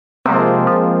She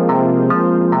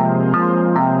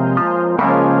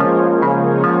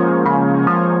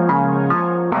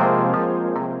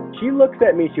looks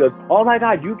at me, she goes, "Oh my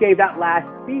God, you gave that last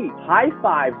speech." High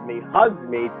fives me, hugs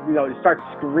me, starts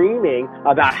screaming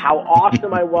about how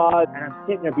awesome I was. And I'm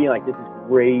sitting there being like, this is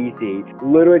crazy.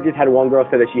 Literally just had one girl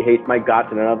say that she hates my guts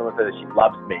and another one said that she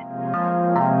loves me.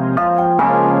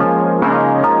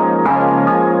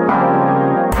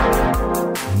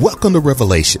 Welcome to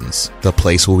Revelations, the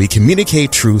place where we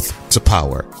communicate truth to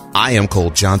power. I am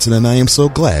Cole Johnson, and I am so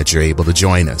glad you're able to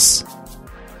join us.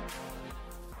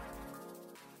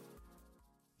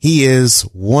 He is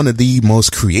one of the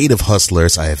most creative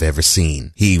hustlers I have ever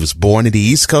seen. He was born in the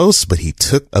East Coast, but he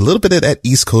took a little bit of that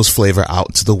East Coast flavor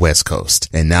out to the West Coast.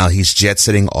 And now he's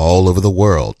jet-setting all over the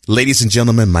world. Ladies and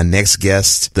gentlemen, my next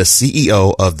guest, the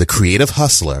CEO of The Creative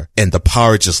Hustler, and the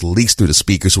power just leaks through the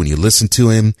speakers when you listen to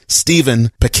him,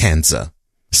 Stephen Pacanza.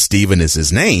 Stephen is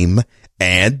his name,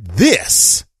 and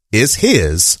this is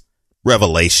his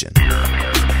revelation.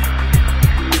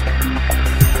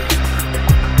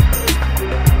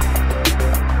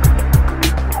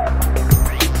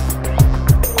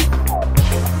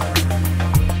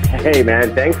 Hey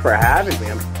man, thanks for having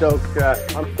me. I'm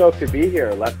stoked to be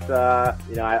here. Let's,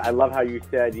 I love how you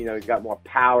said, he's got more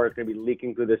power. It's going to be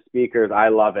leaking through the speakers. I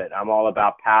love it. I'm all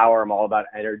about power. I'm all about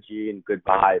energy and good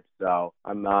vibes. So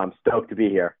I'm stoked to be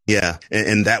here. Yeah.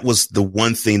 And that was the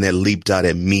one thing that leaped out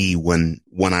at me when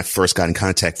I first got in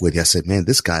contact with you. I said, man,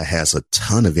 this guy has a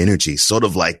ton of energy, sort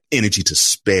of like energy to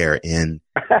spare. And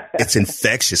it's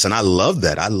infectious. And I love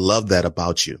that. I love that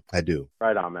about you. I do.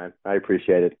 Right on, man. I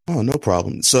appreciate it. Oh, no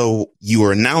problem. So you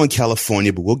are now in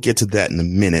California, but we'll get to that in a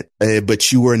minute.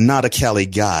 But you were not a Cali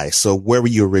guy. So where were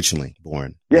you originally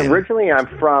born? Yeah, originally I'm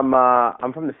from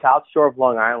the South Shore of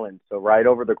Long Island, so right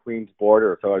over the Queens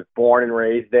border. So I was born and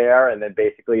raised there, and then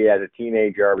basically as a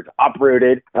teenager I was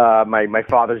uprooted. My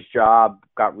father's job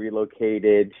got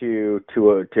relocated to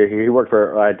he worked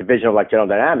for a division of General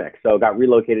Dynamics, so got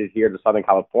relocated here to Southern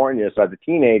California. So as a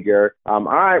teenager, all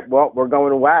right, well, we're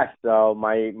going west. So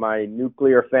my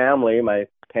nuclear family, my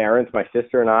parents, my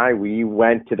sister and I, we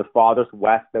went to the farthest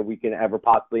west that we can ever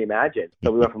possibly imagine.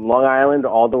 So we went from Long Island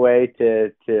all the way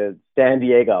to San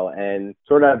Diego, and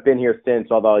sort of been here since,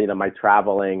 although, my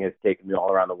traveling has taken me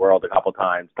all around the world a couple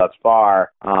times thus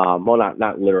far. Well,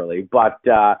 not literally, but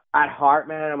at heart,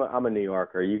 man, I'm a New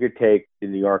Yorker. You could take the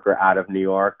New Yorker out of New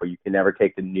York, but you can never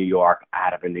take the New York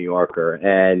out of a New Yorker.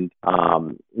 And,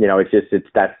 it's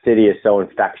that city is so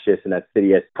infectious, and that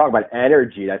city is, talk about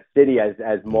energy, that city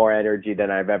has more energy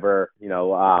than I've ever,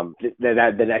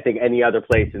 than I think any other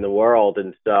place in the world.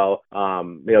 And so,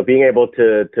 being able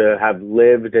to have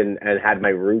lived and had my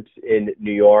roots in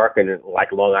New York and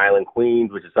like Long Island,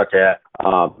 Queens, which is such a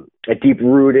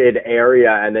deep-rooted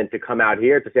area, and then to come out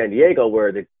here to San Diego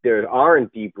where there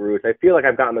aren't deep roots, I feel like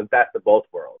I've gotten the best of both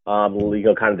worlds.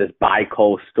 Kind of this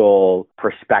bi-coastal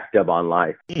perspective on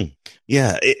life.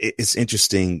 Yeah, it's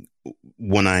interesting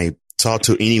when I talk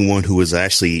to anyone who has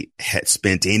actually had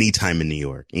spent any time in New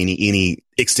York, any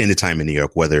extended time in New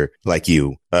York, whether like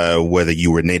you, whether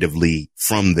you were natively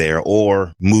from there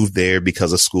or moved there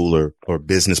because of school or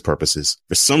business purposes.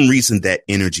 For some reason, that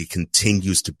energy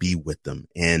continues to be with them.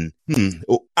 And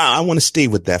I want to stay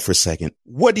with that for a second.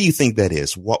 What do you think that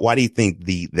is? Why do you think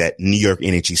that New York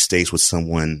energy stays with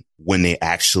someone when they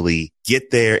actually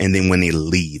get there, and then when they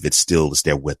leave, it still is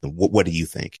there with them? What do you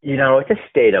think? It's a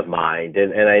state of mind.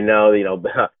 And I know,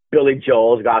 Billy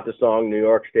Joel's got the song New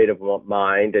York State of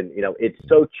Mind, and it's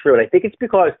so true. And I think it's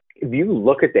because if you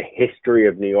look at the history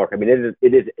of New York, I mean,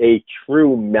 it is a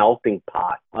true melting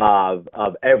pot of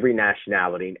every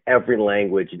nationality and every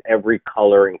language and every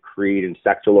color and creed and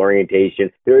sexual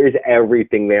orientation. There is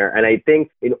everything there. And I think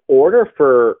in order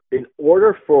for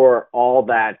all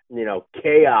that,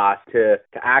 chaos to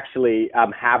actually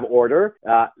have order,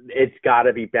 it's got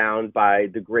to be bound by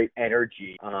the great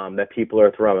energy that people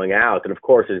are throwing out. And of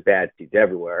course, there's bad seeds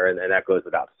everywhere, and that goes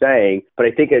without saying. But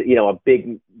I think, a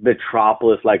big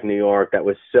metropolis like New York that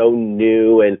was so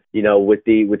new, and with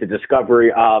the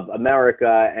discovery of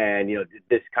America, and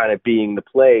this kind of being the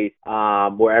place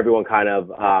where everyone kind of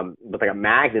was like a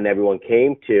magnet everyone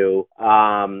came to.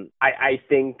 I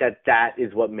think that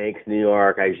is what makes New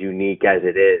York as unique as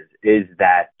it is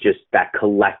that just that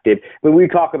collective. I mean, we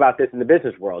talk about this in the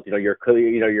business world. Your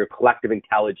collective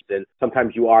intelligence, and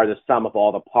sometimes you are the sum of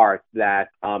all the parts that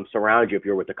surround you. If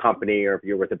you're with a company or if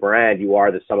you're with a brand, you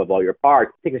are the sum of all your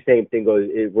parts. I think the same thing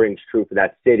it rings true for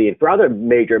that city and for other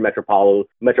major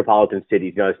metropolitan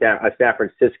cities. You know, San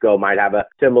Francisco might have a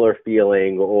similar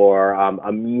feeling, or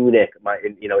a Munich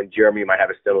in Germany might have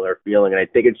a similar feeling. And I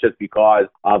think it's just because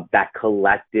of that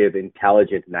collective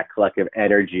intelligence and that collective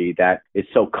energy that is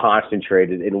so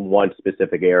concentrated in one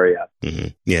specific area. Mm-hmm.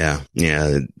 Yeah.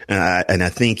 And I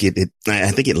think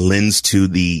it lends to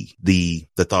the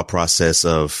thought process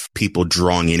of people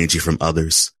drawing energy from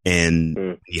others.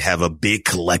 And you have a big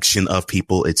collection of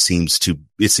people. It seems to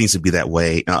be that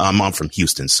way. I'm from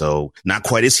Houston, so not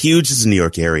quite as huge as the New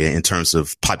York area in terms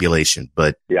of population,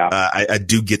 but yeah, I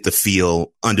do get the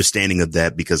understanding of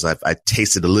that because I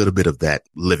tasted a little bit of that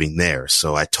living there.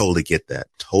 So I totally get that.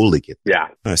 Yeah.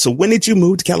 So when did you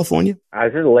move to California? I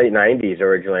was in the late 90s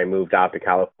originally. I moved out to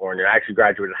California. I actually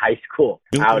graduated high school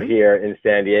out here in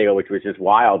San Diego, which was just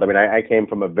wild. I mean, I came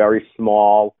from a very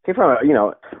small, for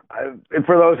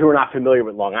those who are not familiar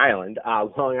with Long Island,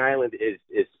 Long Island is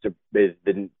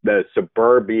the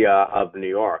suburbia of New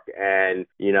York. And,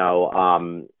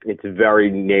 it's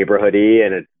very neighborhoody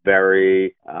and it's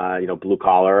very, blue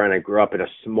collar. And I grew up in I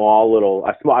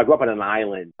grew up on an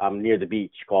island, near the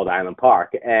beach called Island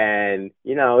Park. And,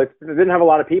 it didn't have a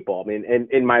lot of people. I mean,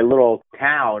 in my little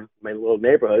town, my little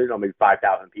neighborhood, maybe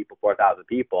 5,000 people, 4,000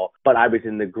 people, but I was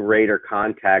in the greater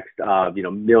context of,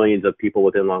 millions of people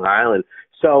within Long Island.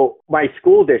 So my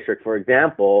school district, for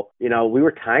example, we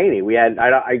were tiny. I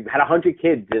had 100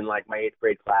 kids in like my 8th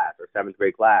grade class or 7th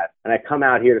grade class. And I come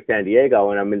out here to San Diego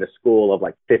and I'm in a school of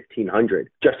like 1,500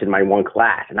 just in my one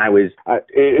class. And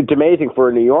it's amazing for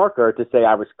a New Yorker to say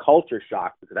I was culture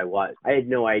shocked because I had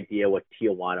no idea what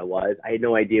Tijuana was. I had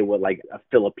no idea what like a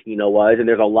Filipino was. And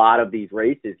there's a lot of these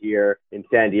races here in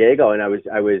San Diego. And I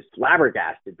was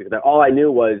flabbergasted because all I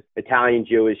knew was Italian,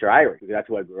 Jewish, or Irish because that's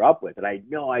what I grew up with. And I had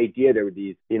no idea there were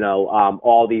these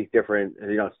all these different,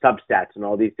 subsets and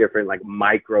all these different like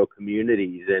micro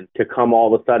communities, and to come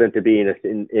all of a sudden to be in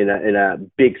a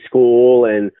big school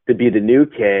and to be the new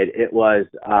kid, it was,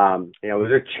 it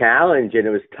was a challenge and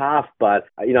it was tough. But,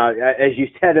 as you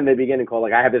said in the beginning, Cole,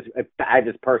 like I have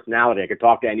this personality. I could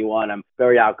talk to anyone. I'm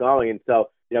very outgoing. And so,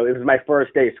 it was my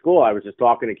first day of school. I was just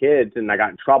talking to kids and I got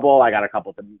in trouble. I got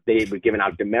they were giving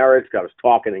out demerits because I was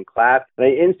talking in class, and I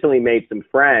instantly made some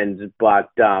friends, but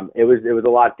it was a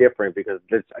lot different because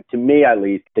to me, at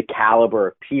least, the caliber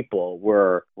of people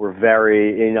were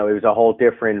very, it was a whole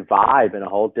different vibe and a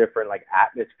whole different like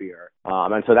atmosphere.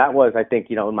 And so that was, I think,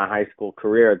 in my high school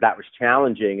career, that was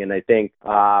challenging. And I think,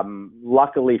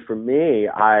 luckily for me,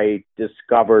 I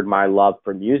discovered my love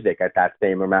for music at that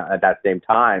same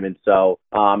time. And so,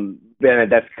 and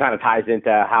that kind of ties into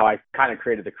how I kind of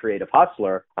created the Creative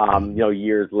Hustler,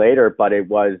 years later, but it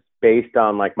was based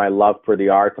on like my love for the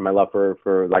arts and my love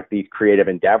for like these creative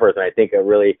endeavors. And I think it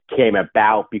really came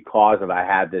about because I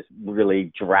had this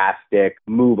really drastic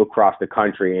move across the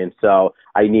country. And so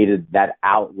I needed that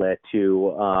outlet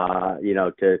to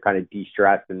kind of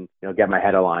de-stress and, get my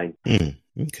head aligned.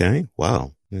 Okay.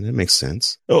 Wow. That makes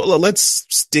sense. Oh, let's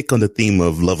stick on the theme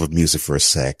of love of music for a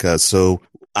sec. So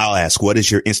I'll ask, what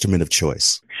is your instrument of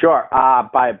choice? Sure.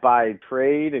 By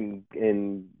trade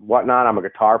and whatnot, I'm a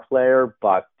guitar player,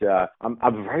 but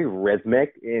I'm very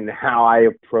rhythmic in how I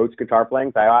approach guitar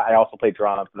playing. I also play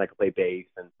drums and I can play bass,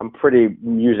 and I'm pretty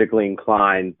musically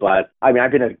inclined. But I mean,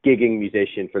 I've been a gigging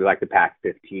musician for like the past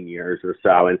 15 years or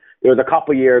so, and there was a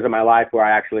couple years in my life where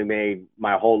I actually made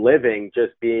my whole living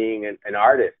just being an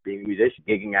artist, being a musician,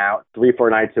 gigging out 3-4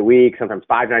 nights a week, sometimes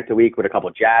 5 nights a week with a couple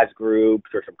jazz groups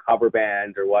or some cover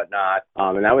bands or whatnot.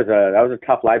 And that was a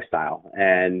tough lifestyle.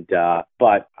 And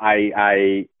but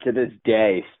I to this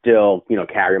day still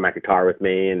carry my guitar with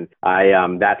me, and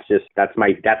that's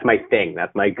my thing.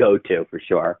 That's my go-to for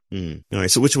sure. All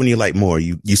right. So which one do you like more?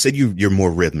 You said you're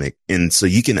more rhythmic, and so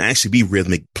you can actually be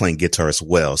rhythmic playing guitar as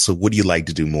well. So what do you like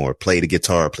to do more? Play the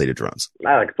guitar or play the drums?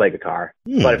 I like to play guitar,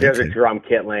 but if there's a drum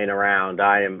kit laying around,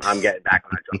 I'm getting back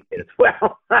on that drum kit as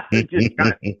well. Just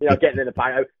kind of getting in the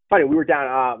fire. Funny, we were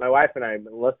down, my wife and I,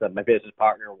 Melissa, my business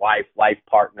partner, wife, life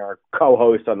partner,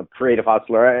 co-host on the Creative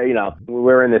Hustler, we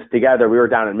were in this together. We were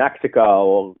down in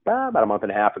Mexico about a month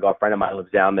and a half ago. A friend of mine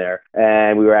lives down there,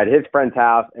 and we were at his friend's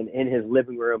house, and in his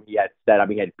living room, he had set up,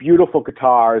 he had beautiful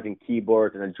guitars and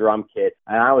keyboards and a drum kit,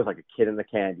 and I was like a kid in the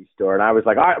candy store, and I was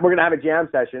like, all right, we're going to have a jam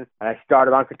session, and I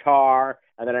started on guitar,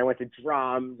 and then I went to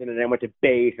drums, and then I went to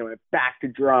bass, and I went back to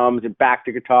drums and back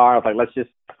to guitar. I was like,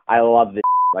 I love this.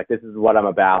 Like, this is what I'm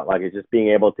about. Like, it's just being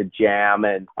able to jam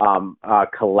and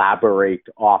collaborate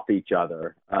off each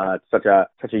other. It's such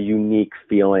a unique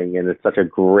feeling, and it's such a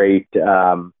great,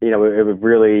 it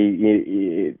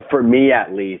really, for me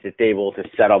at least, it's able to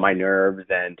settle my nerves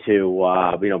and to,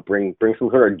 bring some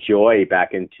sort of joy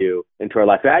back into our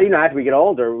life. As we get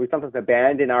older, we sometimes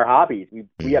abandon our hobbies.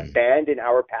 We abandon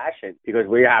our passion because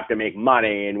we have to make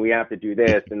money and we have to do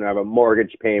this and I have a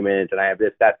mortgage payment and I have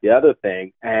this, that's the other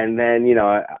thing. And then,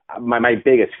 my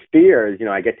biggest fear is,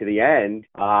 I get to the end,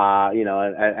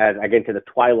 as I get into the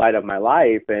twilight of my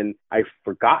life and I've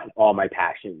forgotten all my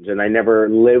passions and I never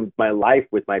lived my life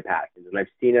with my passions. And I've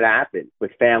seen it happen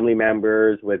with family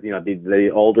members, with, the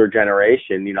older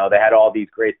generation. They had all these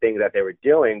great things that they were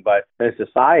doing, but then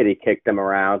society kicked them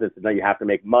around and said, no, you have to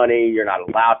make money. You're not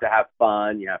allowed to have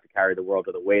fun. You have to carry the world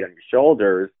with a weight on your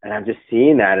shoulders. And I'm just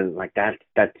seeing that and like that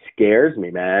scares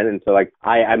me, man. And so like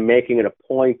I'm making it a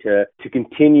point to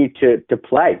continue to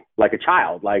play like a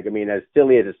child. Like, as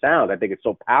silly as it sounds, I think it's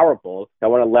so powerful. I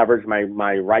want to leverage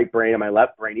my right brain and my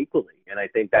left brain equally. And I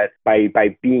think that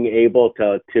by being able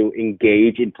to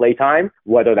engage in playtime,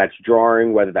 whether that's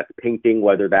drawing, whether that's painting,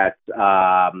 whether that's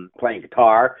playing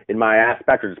guitar in my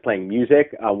aspect, or just playing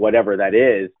music, whatever that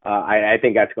is, I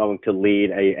think that's going to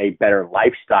lead a better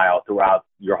lifestyle throughout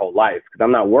your whole life. Because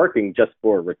I'm not working just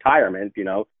for retirement.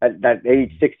 That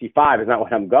age 65 is not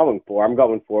what I'm going for. I'm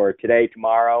going for today,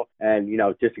 tomorrow, and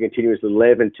just to continuously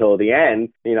live until the end.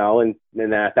 And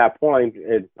then at that point,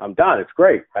 I'm done. It's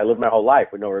great. I lived my whole life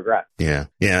with no regret. Yeah.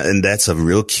 And that's a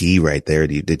real key right there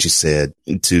that you said,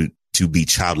 to be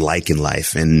childlike in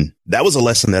life. And that was a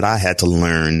lesson that I had to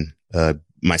learn,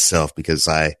 myself, because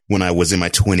when I was in my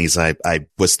 20s, I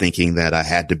was thinking that I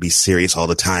had to be serious all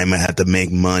the time. I had to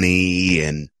make money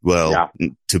and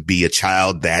to be a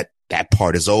child, that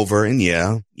part is over. And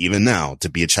even now, to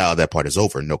be a child, that part is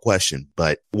over, no question.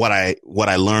 But what I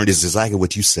learned is exactly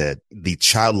what you said. The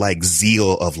childlike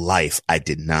zeal of life, I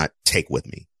did not take with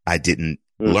me. I didn't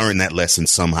learn that lesson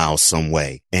somehow, some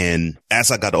way. And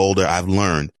as I got older, I've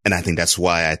learned, and I think that's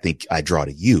why I think I draw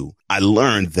to you. I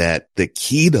learned that the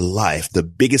key to life, the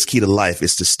biggest key to life,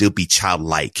 is to still be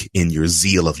childlike in your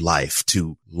zeal of life,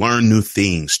 to learn new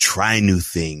things, try new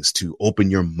things, to open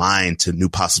your mind to new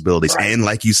possibilities. Right. And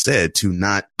like you said, to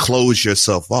not close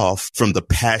yourself off from the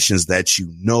passions that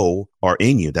are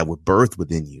in you, that were birthed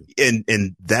within you.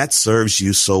 And that serves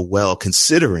you so well,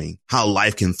 considering how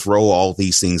life can throw all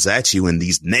these things at you and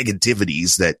these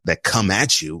negativities that come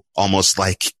at you almost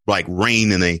like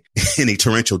rain in a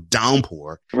torrential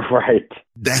downpour. Right.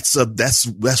 That's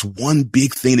one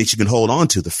big thing that you can hold on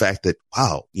to. The fact that,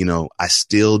 wow, I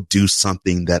still do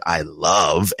something that I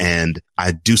love, and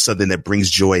I do something that brings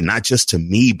joy, not just to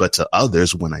me, but to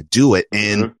others when I do it.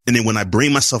 And then when I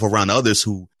bring myself around others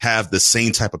who have the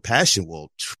same type of passion,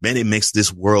 well, man, it makes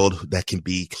this world that can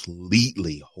be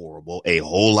completely horrible a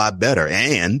whole lot better.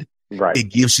 And right.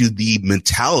 It gives you the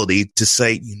mentality to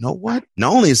say, you know what?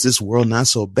 Not only is this world not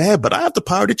so bad, but I have the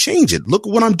power to change it. Look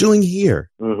at what I'm doing here.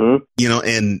 And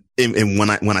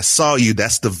when I saw you,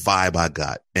 that's the vibe I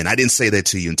got. And I didn't say that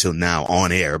to you until now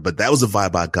on air, but that was the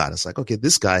vibe I got. It's like, okay,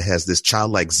 this guy has this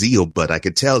childlike zeal, but I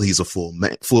could tell he's a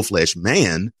full-fledged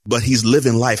man, but he's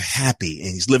living life happy and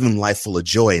he's living life full of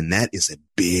joy. And that is a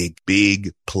big,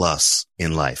 big plus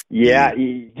in life. Yeah,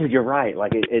 you're right.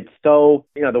 Like it's so,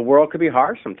 the world could be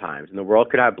harsh sometimes and the world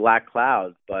could have black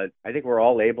clouds, but I think we're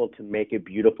all able to make it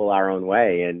beautiful our own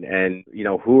way. And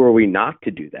who are we not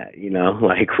to do that?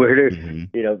 Like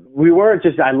we weren't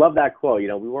just, I love that quote,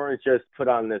 we weren't just put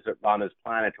on this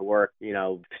planet to work,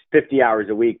 50 hours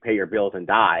a week, pay your bills and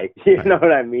die. You know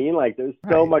what I mean? Like there's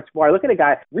so much more. I look at a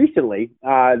guy recently,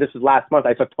 this was last month,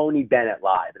 I saw Tony Bennett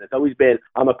live, and it's always been,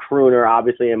 I'm a crooner.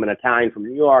 Obviously I'm an Italian from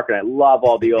New York and I love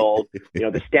all the old,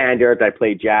 the standards. I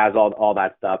play jazz, all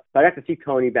that stuff. So I got to see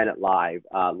Tony Bennett live,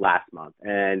 last month,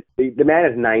 and the man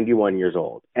is 91 years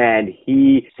old and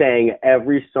he sang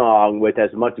every song with as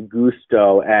much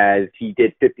gusto as he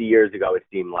did 50 years ago. It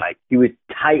seemed like he was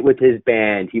tight with his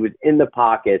band. He was in the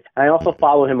pocket. And I also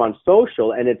follow him on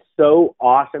social, and it's so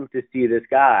awesome to see this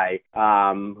guy,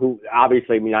 who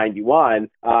obviously 91,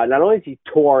 not only is he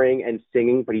touring and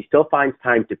singing, but he still finds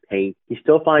time to paint. He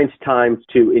still finds time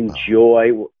to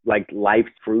enjoy like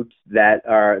life's fruits that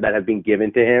have been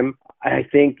given to him. I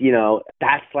think,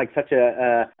 that's like such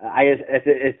I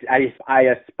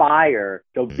aspire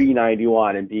to be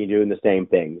 91 and be doing the same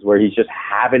things where he's just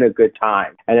having a good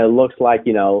time. And it looks like,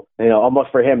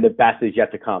 almost for him, the best is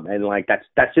yet to come. And like,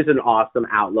 that's just an awesome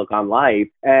outlook on life.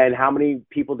 And how many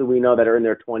people do we know that are in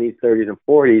their 20s, 30s, and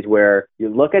 40s where you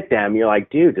look at them, you're like,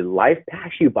 dude, did life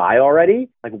pass you by already?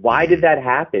 Like, why did that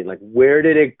happen? Like, where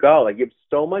did it go? Like, you have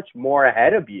so much more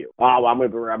ahead of you. Oh, I'm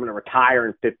gonna retire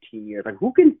in 15 years. Like,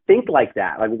 who can think like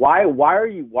that? Like, why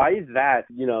is that,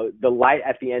 the light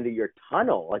at the end of your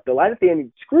tunnel? Like, the light at the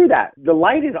end, screw that. The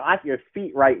light is at your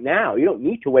feet right now. You don't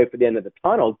need to wait for the end of the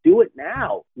tunnel. Do it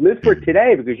now. Live for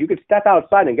today, because you could step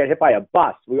outside and get hit by a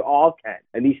bus. We all can.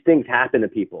 And these things happen to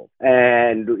people.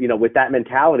 And, with that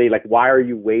mentality, like, why are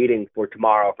you waiting for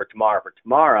tomorrow?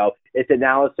 It's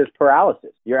analysis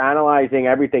paralysis. You're analyzing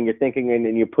everything, you're thinking,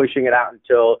 and you're pushing it out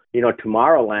until,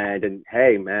 Tomorrowland. And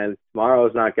hey, man, tomorrow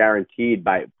is not guaranteed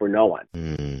for no one.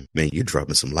 Man, you're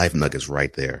dropping some life nuggets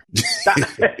right there.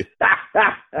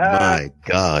 My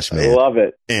gosh, man. I love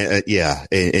it. And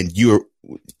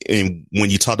and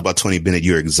when you talked about Tony Bennett,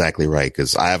 you're exactly right.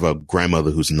 Cause I have a grandmother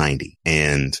who's 90,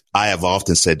 and I have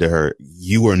often said to her,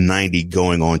 you are 90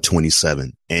 going on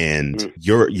 27, and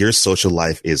your social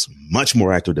life is much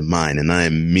more active than mine. And I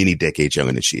am many decades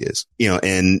younger than she is,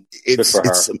 and it's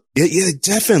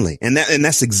definitely. And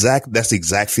that's the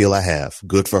exact feel I have.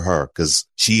 Good for her. Cause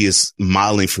she is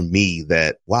modeling for me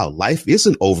that, wow, life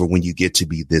isn't over when you get to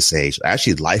be this age.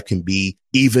 Actually, life can be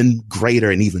even greater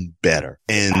and even better.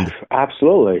 And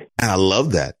absolutely. And I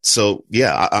love that. So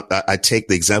yeah, I take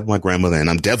the example of my grandmother, and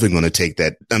I'm definitely going to take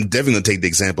that. I'm definitely going to take the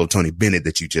example of Tony Bennett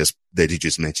that you just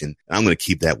mentioned. I'm going to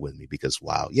keep that with me because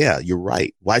wow. Yeah, you're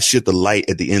right. Why should the light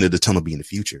at the end of the tunnel be in the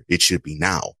future? It should be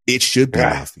now. It should be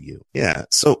now for you. Yeah.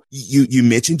 So you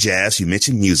mentioned jazz, you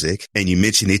mentioned music, and you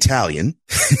mentioned Italian.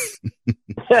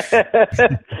 So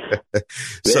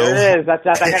there it is. I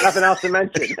got nothing else to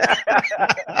mention.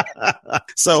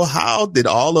 So how did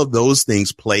all of those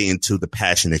things play into the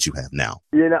passion that you have now?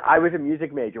 I was a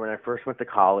music major when I first went to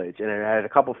college, and I had a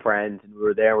couple friends, and we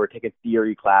were there. We were taking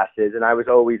theory classes, and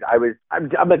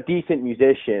I'm a decent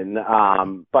musician,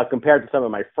 but compared to some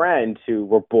of my friends who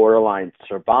were borderline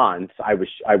savants, I was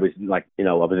like, I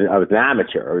was an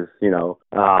amateur. I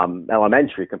was,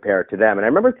 elementary compared to them. And I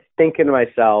remember thinking to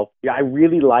myself, I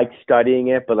really like studying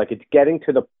it, but like it's getting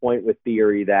to the point with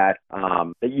theory that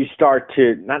you start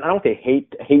to, I don't say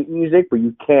hate music, but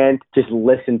you can't just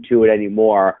listen to it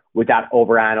anymore without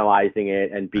overanalyzing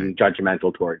it and being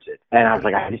judgmental towards it. And I was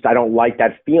like, I don't like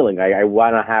that feeling. I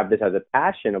want to have this as a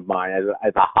passion of mine,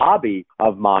 as a hobby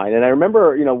of mine. And I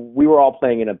remember, we were all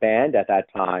playing in a band at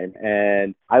that time,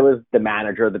 and I was the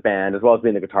manager of the band as well as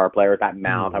being the guitar player at that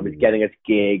mount. I was getting us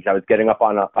gigs. I was getting us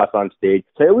on stage.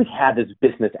 So I always had this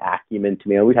business acumen to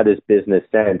me. I always had this business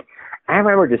sense. I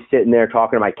remember just sitting there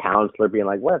talking to my counselor, being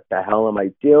like, what the hell am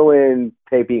I doing?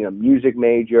 Being a music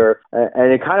major.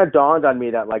 And it kind of dawned on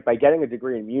me that, like, by getting a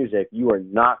degree in music, you are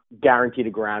not guaranteed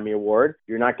a Grammy Award.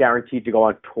 You're not guaranteed to go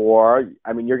on tour.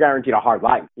 I mean, you're guaranteed a hard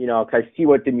life, because I see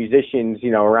what the musicians,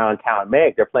 around town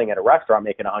make. They're playing at a restaurant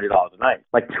making $100 a night.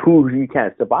 Like, you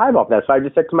can't survive off that. So I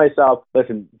just said to myself,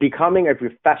 listen, becoming a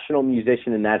professional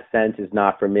musician in that sense is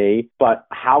not for me, but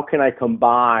how can I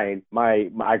combine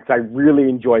because I really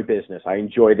enjoy business. I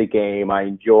enjoy the game. I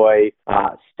enjoy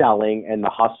selling and the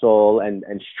hustle and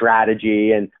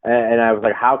strategy. And I was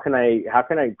like, how can I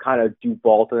kind of do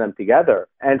both of them together?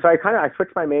 And so I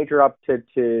switched my major up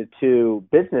to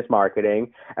business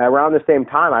marketing. And around the same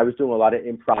time, I was doing a lot of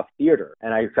improv theater.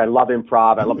 And I love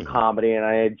improv. I love comedy. And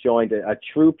I had joined a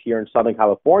troupe here in Southern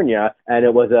California, and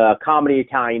it was a comedy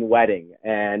Italian wedding.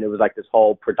 And it was like this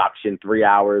whole production, 3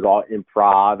 hours, all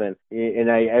improv. And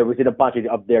I was in a bunch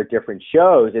of their different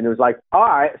shows. And it was like, all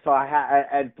right. So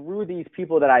and through these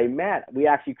people that I met, we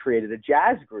actually created a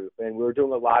jazz group, and we were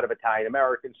doing a lot of Italian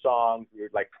American songs. We were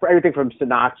like everything from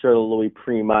Sinatra to Louis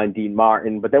Prima and Dean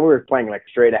Martin, but then we were playing like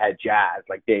straight ahead jazz,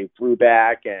 like Dave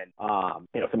Brubeck and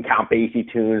some Count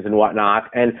Basie tunes and whatnot.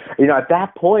 And at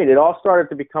that point, it all started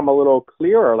to become a little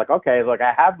clearer. Like, okay, like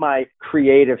I have my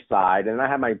creative side and I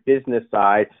have my business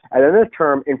side, and then the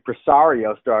term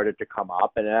impresario started to come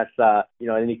up, and that's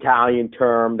an Italian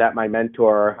term that my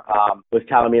mentor was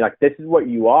telling me, like, this is what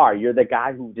you are. You're the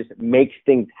guy who just makes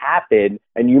things happen.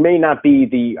 And you may not be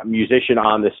the musician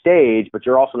on the stage, but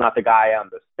you're also not the guy on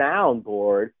the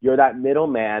soundboard. You're that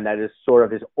middleman that is sort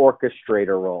of his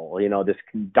orchestrator role, this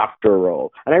conductor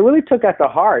role. And I really took that to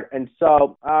heart. And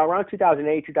so around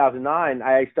 2008, 2009,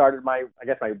 I started my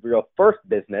real first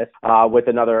business with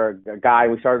another guy.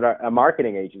 We started a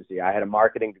marketing agency. I had a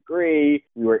marketing degree.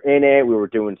 We were in it. We were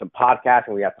doing some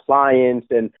podcasting. We had clients.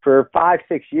 And for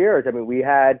 5-6 years, we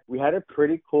had a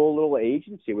pretty cool little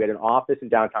agency. We had an office in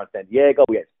downtown San Diego.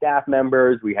 We had staff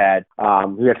members. We had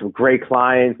some great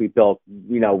clients. We built,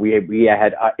 we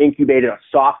had incubated a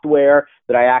software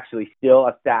that I actually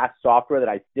a SaaS software that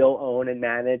I still own and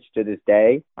manage to this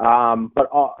day. But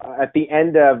at the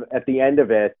end of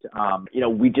it,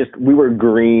 we were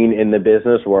green in the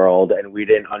business world, and we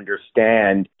didn't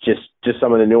understand just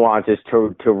some of the nuances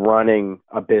to running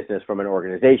a business from an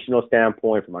organizational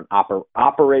standpoint, from an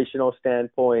operational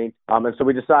standpoint. And so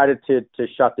we decided to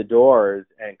shut the doors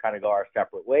and kind of go our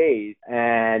separate ways.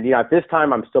 And, at this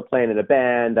time, I'm still playing in a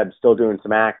band. I'm still doing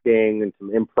some acting and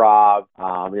some improv.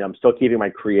 I'm still keeping my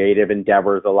creative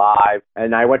endeavors alive.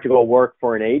 And I went to go work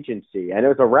for an agency. And it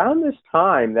was around this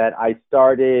time that I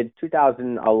started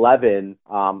 2011.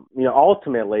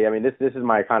 Ultimately, this is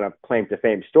my kind of claim to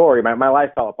fame story. My life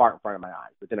fell apart in front of my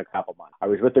eyes within a couple months. I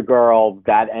was with a girl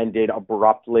that ended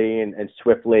abruptly and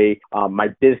swiftly. My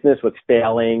business was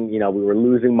failing. We were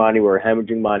losing money. We were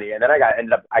hemorrhaging money. And then I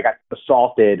got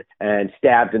assaulted and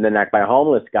stabbed in the neck by a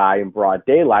homeless guy in broad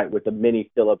daylight with a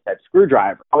mini Phillips head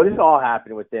screwdriver. This all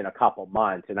happened within a couple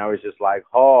months. And I was just like,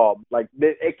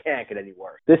 it can't get any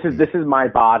worse. This is my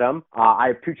bottom. I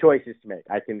have two choices to make.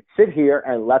 I can sit here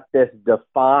and let this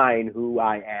define who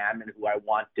I am and who I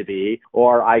want to be,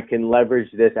 or I can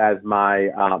leverage this as my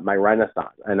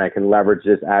renaissance, and I can leverage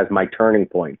this as my turning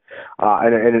point.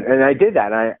 And I did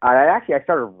that. And I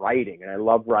started writing, and I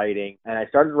love writing. And I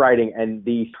started writing, and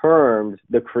these terms,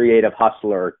 the creative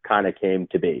hustler, kind of came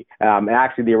to be.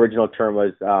 Actually, the original term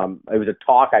was, it was a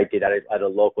talk I did at a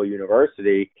local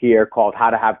university here called How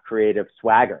to Have Creative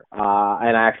Swagger.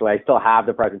 And I still have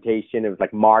the presentation. It was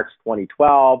like March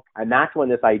 2012. And that's when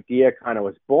this idea kind of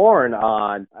was born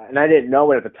on, and I didn't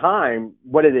know it at the time.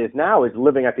 What it is now is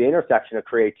living at the intersection of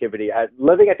creativity,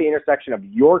 living at the intersection of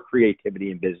your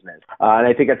creativity in business. And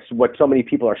I think that's what so many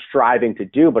people are striving to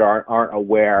do, but aren't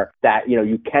aware that,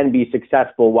 you can be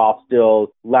successful while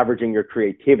still leveraging your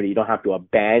creativity. You don't have to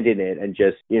abandon it and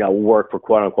just, work for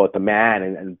quote unquote the man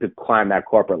and climb that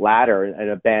corporate ladder and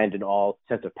abandon all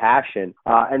sense of passion.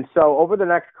 And so over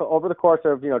the course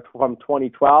of, from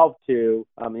 2012 to,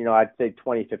 I'd say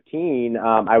 2015,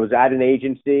 I was at an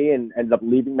agency and ended up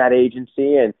leaving that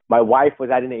agency. And my wife was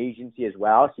at an agency as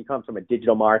well. She comes from a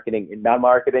digital marketing, inbound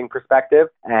marketing perspective.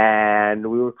 And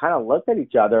we were kind of looked at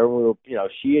each other. We were,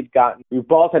 we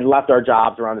both had left our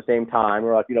jobs around the same time. We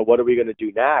were like, what are we going to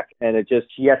do next? And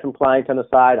she had some clients on the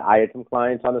side. I had some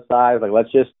clients on the side. Like,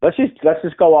 let's just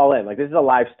go all in. Like, this is a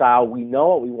lifestyle. We know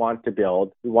what we want to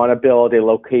build. We want to build a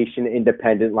location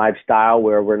independent lifestyle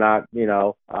where we're not,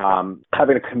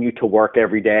 having to commute to work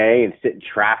every day and sit in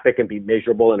traffic and be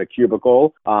miserable in a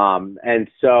cubicle. And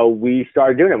so we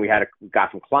started doing it. We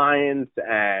got some clients,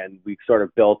 and we sort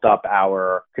of built up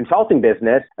our consulting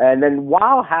business. And then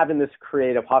while having this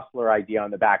creative hustler idea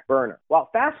on the back burner, well,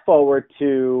 fast forward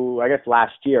to, I guess,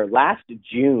 last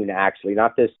June, actually,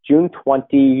 not this, June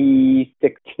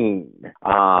 2016.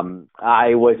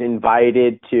 I was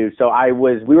invited to,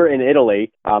 we were in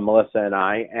Italy, Melissa and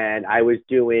I was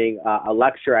doing a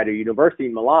lecture at a university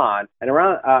in Milan and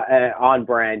around on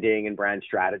branding and brand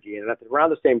strategy. And around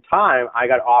the same time, I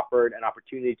got offered an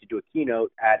opportunity to do a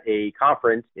keynote at a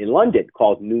conference in London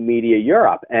called New Media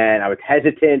Europe. And I was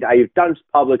hesitant. I've done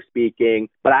public speaking,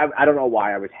 but I don't know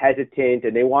why I was hesitant.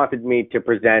 And they wanted me to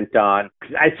present on,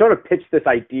 I sort of pitched this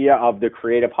idea of the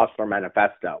Creative Hustler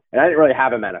Manifesto. And I didn't really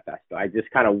have a manifesto. I just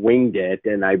kind of winged it.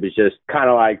 And I was just kind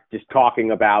of like just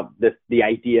talking about the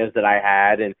ideas that I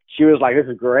had. And she was like, this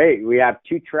is great. We have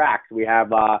two tracks. We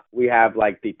have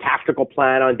like the tactical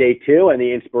plan on day 2 and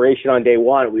the inspiration on day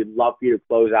 1. We'd love for you to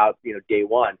close out, day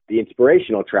 1, the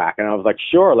inspirational track. And I was like,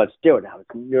 sure, let's do it. And I was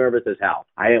nervous as hell.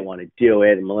 I didn't want to do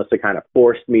it. And Melissa kind of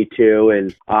forced me to.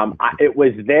 And it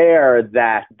was there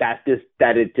that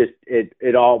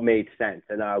it all made sense.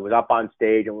 And I was up on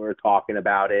stage and we were talking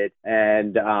about it.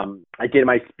 And I did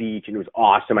my speech and it was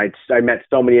awesome. I met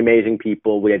so many amazing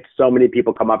people. We had so many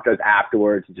people come up to us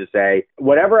afterwards and just say,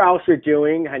 whatever else you're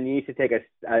doing, I need to take a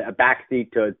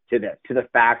backseat to the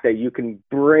fact that you can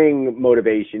bring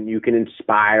motivation, you can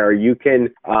inspire, you can,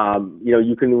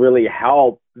 you can really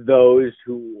help those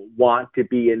who want to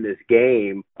be in this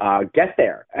game get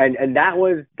there. And that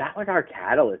was our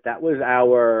catalyst. That was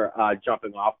our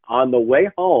jumping off. On the way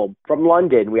home from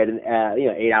London, we had an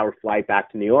 8-hour flight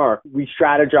back to New York. We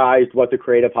strategized what the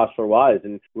Creative Hustler was,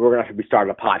 and we were going to be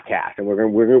starting a podcast, and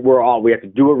we have to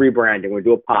do a rebranding. We're going to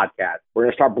do a podcast. We're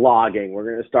going to start blogging. We're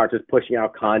going to start just pushing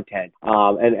out content.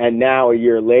 And now a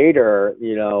year later,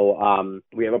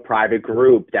 we have a private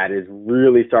group that is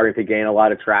really starting to gain a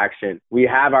lot of traction. We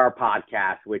have our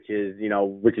podcast, which is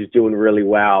doing really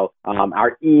well.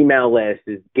 Our email list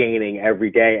is gaining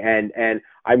every day, and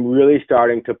I'm really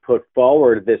starting to put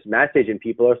forward this message, and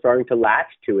people are starting to latch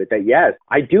to it that, yes,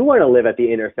 I do want to live at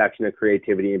the intersection of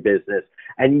creativity and business.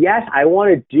 And yes, I want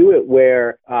to do it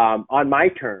where, on my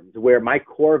terms, where my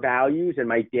core values and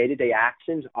my day-to-day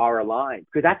actions are aligned.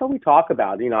 Because that's what we talk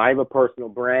about. I have a personal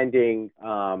branding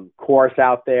course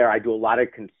out there. I do a lot of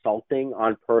consulting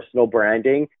on personal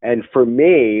branding. And for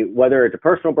me, whether it's a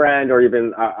personal brand or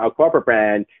even a corporate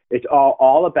brand, it's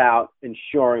all about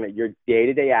ensuring that your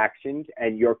day-to-day actions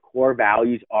and your core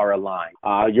values are aligned.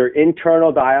 Your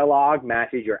internal dialogue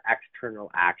matches your external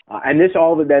action. And this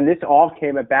all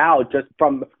came about just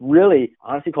from really,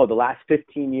 honestly, called the last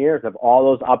 15 years of all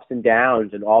those ups and downs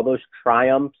and all those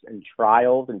triumphs and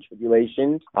trials and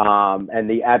tribulations, and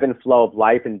the ebb and flow of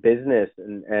life and business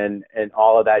and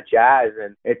all of that jazz.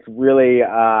 And it's really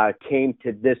came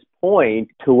to this point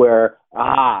to where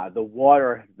the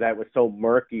water that was so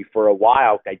murky for a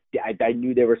while, I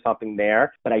knew there was something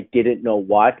there, but I didn't know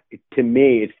what. To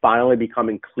me, it's finally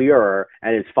becoming clearer,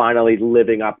 and it's finally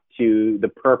living up to the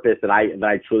purpose that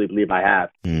I truly believe I have.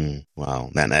 Wow,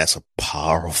 man, that's a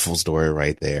powerful story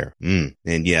right there. And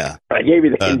yeah, I gave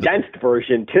you the condensed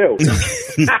version too.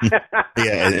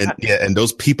 and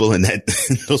those people in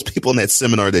that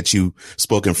seminar that you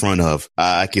spoke in front of,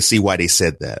 I can see why they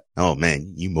said that. Oh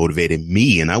man, you motivated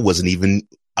me, and I wasn't even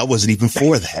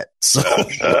for that. So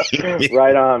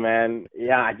right on, man.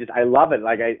 Yeah, I love it.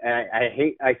 Like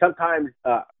I sometimes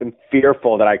am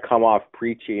fearful that I come off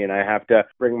preachy and I have to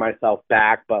bring myself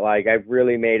back. But like, I've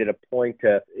really made it a point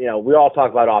to, we all talk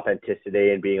about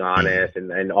authenticity and being honest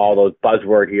and all those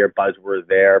buzzword here, buzzword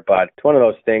there. But it's one of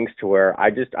those things to where I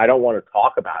don't want to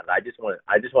talk about it. I just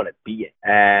want to be it.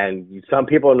 And some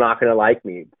people are not going to like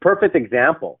me. Perfect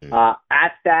example.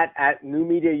 At New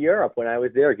Media Europe, when I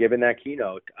was there giving that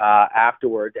keynote,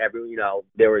 afterwards,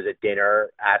 there was a dinner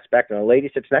aspect, and a lady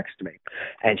sits next to me,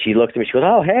 and she looks at me. She goes,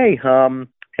 "Oh, hey,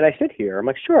 can I sit here?" I'm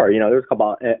like, "Sure." There was a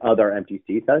couple other empty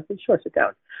seats. I said, "Sure, sit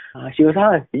down." She goes,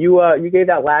 you gave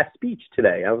that last speech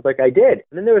today." I was like, "I did."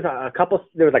 And then there was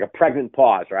like a pregnant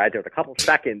pause, right? There was a couple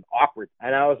seconds awkward.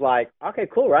 And I was like, "Okay,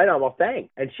 cool, right on. Well, thanks."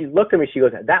 And she looked at me, she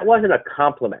goes, "That wasn't a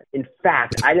compliment. In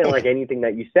fact, I didn't like anything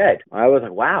that you said." I was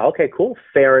like, "Wow, okay, cool,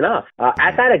 fair enough."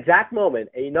 At that exact moment,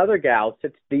 another gal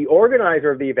sits, the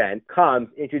organizer of the event comes,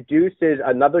 introduces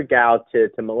another gal to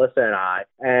Melissa and I,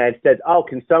 and says, "Oh,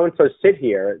 can so-and-so sit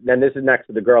here?" Then this is next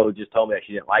to the girl who just told me that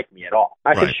she didn't like me at all.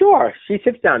 I said, "Sure." She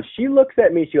sits down. She looks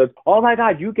at me. She goes, "Oh my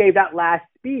God, you gave that last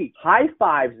speech." High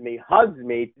fives me, hugs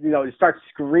me, starts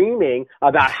screaming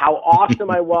about how awesome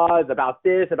I was, about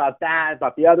this, about that,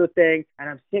 about the other thing. And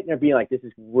I'm sitting there being like, this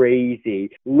is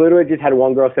crazy. Literally just had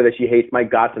one girl say that she hates my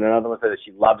guts and another one said that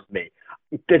she loves me.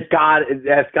 That's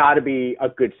got to be a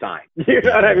good sign. You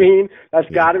know what I mean? That's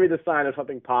got to be the sign of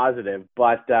something positive.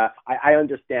 But I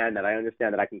understand that. I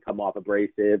understand that I can come off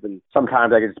abrasive, and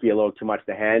sometimes I can just be a little too much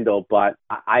to handle. But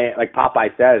I like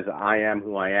Popeye says, I am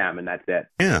who I am, and that's it.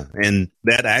 Yeah, and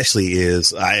that actually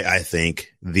is, I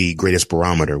think, the greatest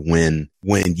barometer when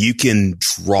you can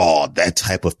draw that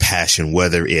type of passion,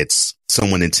 whether it's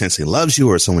someone intensely loves you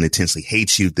or someone intensely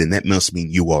hates you, then that must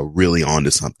mean you are really onto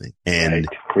something. And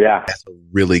yeah, that's a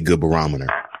really good barometer.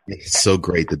 It's so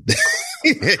great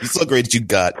it's so great that you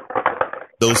got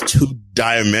those two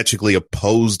diametrically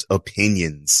opposed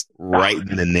opinions right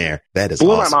then and there. That is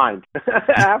blew awesome. my mind.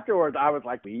 Afterwards, I was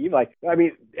like, I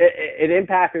mean, it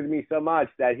impacted me so much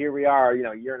that here we are,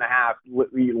 a year and a half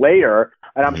later,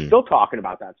 and I'm still talking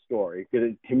about that story,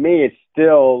 because to me, it's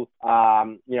still,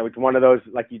 it's one of those,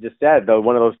 like you just said,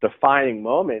 one of those defining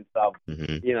moments of,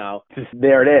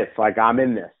 there it is. Like, I'm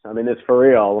in this for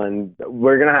real, and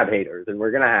we're going to have haters, and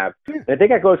we're going to have, and I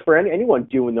think that goes for anyone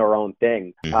doing their own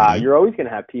thing. You're always going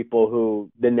to have people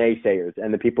the naysayers,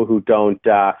 and the people who don't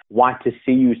want to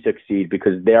see you succeed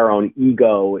because their own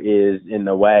ego is in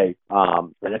the way.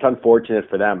 And it's unfortunate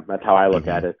for them. That's how I look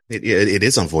at it. It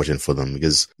is unfortunate for them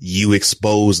because you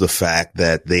expose the fact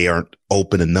that they aren't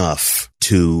open enough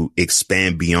to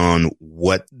expand beyond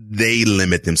what they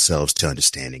limit themselves to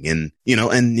understanding. And, you know,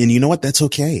 and you know what? That's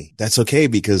okay. That's okay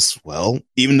because, well,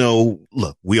 even though,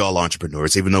 look, we all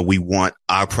entrepreneurs, even though we want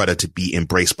our product to be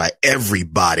embraced by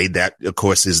everybody, that of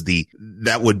course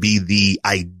that would be the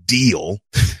ideal.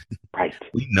 Right.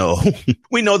 We know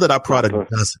that our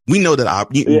product doesn't. We know that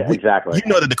exactly.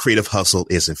 You know that the creative hustle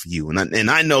isn't for you.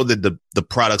 And I know that the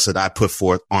products that I put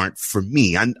forth aren't for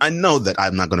me. I know that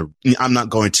I'm not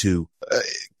going to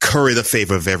curry the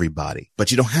favor of everybody, but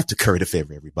you don't have to curry the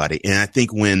favor of everybody. And I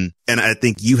think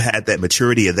you had that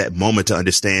maturity at that moment to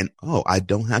understand, oh, I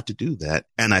don't have to do that.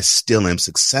 And I still am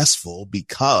successful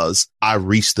because I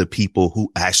reach the people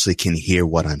who actually can hear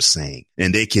what I'm saying.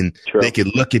 And they can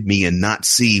look at me and not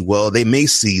see, well, they may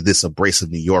see this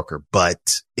abrasive New Yorker,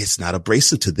 but it's not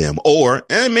abrasive to them, or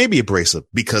it may be abrasive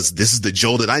because this is the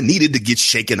jolt that I needed to get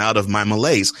shaken out of my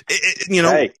malaise.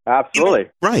 Hey, absolutely.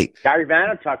 Right. Gary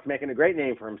Vaynerchuk's making a great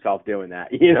name for himself doing that.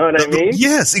 You know what I mean?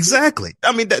 Yes, exactly.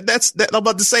 I mean, that's I'm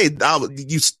about to say,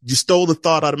 you stole the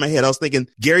thought out of my head. I was thinking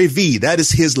Gary V, that is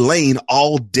his lane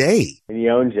all day. And he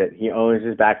owns it. He owns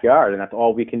his backyard, and that's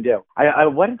all we can do.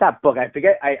 What is that book? I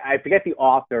forget the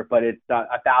author, but it's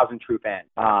 1,000 True Fans.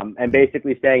 And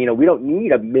basically saying, we don't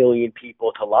need 1 million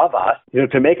people to love us.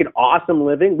 To make an awesome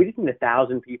living, we just need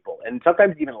 1,000 people, and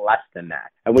sometimes even less than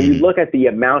that. And when you look at the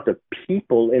amount of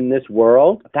people in this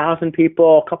world, 1,000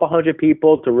 people, a couple hundred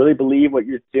people to really believe what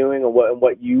you're doing and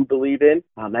what you believe in,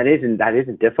 that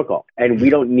isn't difficult. And we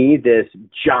don't need this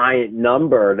giant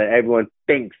number that everyone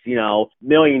thinks,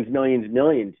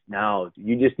 millions. No,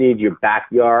 you just need your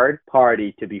backyard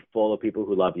party to be full of people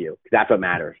who love you. That's what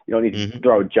matters. You don't need to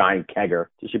throw a giant kegger.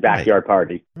 Just your backyard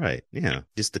party. Right. Yeah.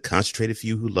 Just the concentrated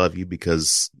few who love you,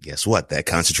 because guess what? That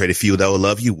concentrated few that will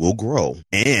love you will grow,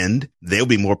 and they'll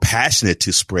be more passionate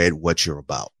to spread what you're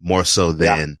about, more so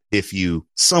than if you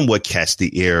somewhat catch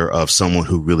the ear of someone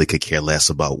who really could care less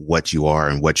about what you are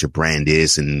and what your brand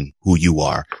is and who you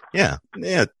are. Yeah,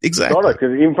 exactly. Totally,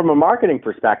 because even from a marketing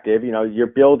perspective, you're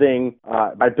building,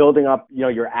 by building up,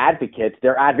 your advocates,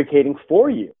 they're advocating for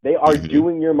you. They are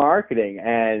doing your marketing,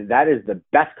 and that is the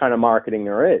best kind of marketing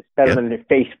there is. Better than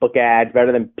Facebook ads,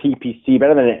 better than PPC,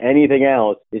 better than anything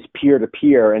else is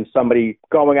peer-to-peer, and somebody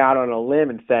going out on a limb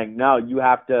and saying, no, you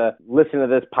have to listen to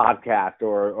this podcast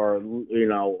or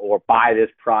buy this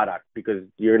product because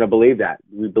you're going to believe that.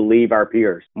 We believe our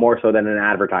peers more so than an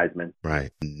advertisement.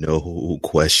 Right. No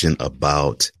question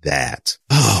about that.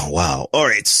 Oh, wow. All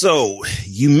right. So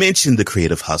you mentioned the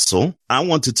creative hustle. I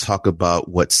want to talk about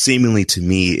what seemingly to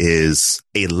me is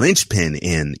a linchpin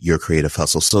in your creative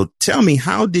hustle. So tell me,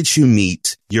 how did you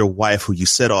meet your wife, who you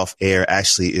said off air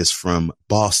actually is from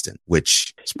Boston,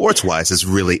 which sports wise is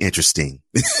really interesting?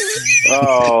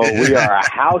 Oh, we are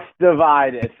a house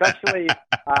divided, especially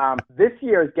this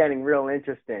year is getting real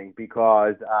interesting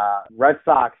because Red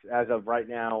Sox, as of right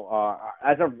now,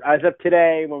 as of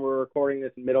today, when we're recording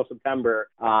this in middle September,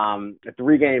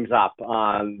 3 games up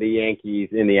on the Yankees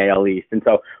in the AL East. And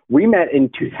so we met in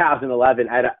 2011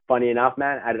 funny enough,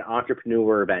 man, at an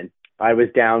entrepreneur event. I was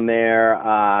down there,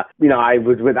 I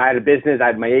had a business, I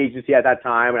had my agency at that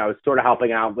time, and I was sort of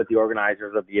helping out with the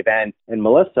organizers of the event. And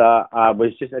Melissa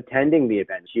was just attending the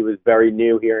event. She was very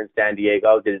new here in San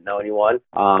Diego, didn't know anyone,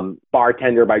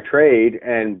 bartender by trade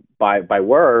and by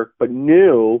work, but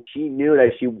she knew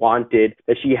that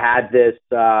she had this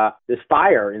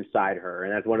fire inside her.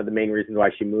 And that's one of the main reasons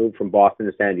why she moved from Boston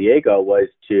to San Diego, was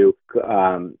to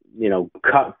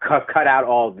cut out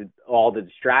all the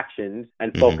distractions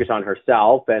and focus on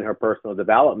herself and her personal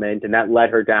development. And that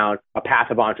led her down a path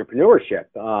of entrepreneurship,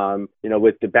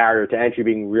 with the barrier to entry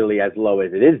being really as low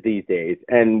as it is these days.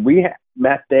 And we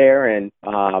met there, and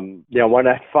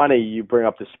funny you bring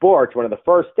up the sports. One of the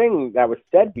first things that was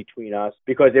said between us,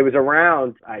 because it was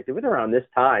around this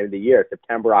time of the year,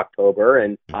 September, October,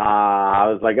 and I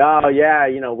was like, oh yeah,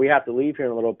 we have to leave here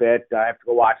in a little bit. I have to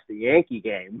go watch the Yankee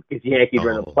game because the Yankees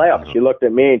are in the playoffs. She looked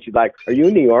at me and she's like, are you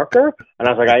a New Yorker? And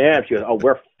I was like, I am. She goes, oh,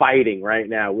 we're fighting right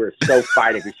now. We're so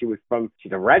fighting, because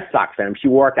she's a Red Sox fan. She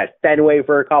worked at Fenway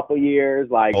for a couple years,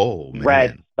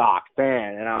 Red Sox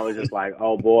fan. And I was just like,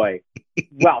 oh boy.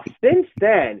 Well, since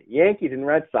then, Yankees and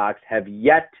Red Sox have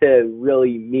yet to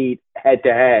really meet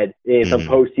head-to-head in some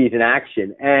postseason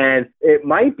action, and it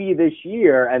might be this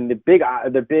year. And the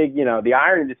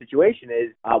irony of the situation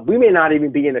is we may not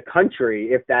even be in the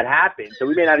country if that happens, so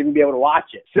we may not even be able to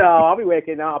watch it. So I'll be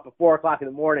waking up at 4:00 in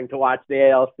the morning to watch the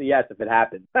ALCS if it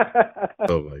happens.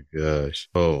 Oh my gosh!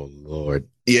 Oh Lord!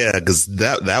 Yeah, because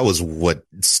that was what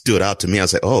stood out to me. I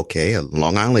was like, oh, okay, a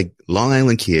Long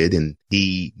Island kid, and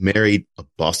he married a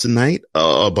Bostonite,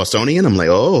 a Bostonian. I'm like,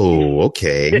 oh,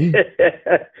 okay.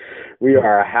 We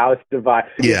are a house divided.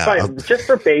 Yeah. Just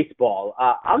for baseball,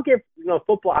 I'll give,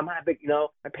 football. I'm not a big, my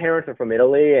parents are from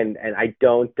Italy, and I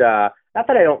don't, not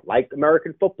that I don't like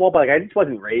American football, but like I just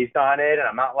wasn't raised on it, and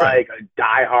I'm not like a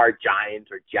diehard Giants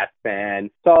or Jets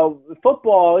fan. So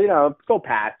football, go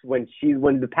Pats. When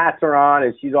the Pats are on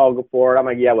and she's all for it, I'm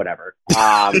like, yeah, whatever.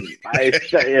 And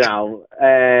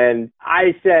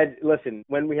I said, listen,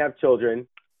 when we have children,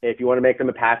 if you want to make them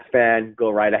a Pats fan, go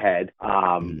right ahead.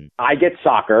 I get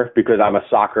soccer because I'm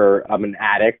an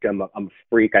addict. I'm a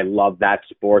freak. I love that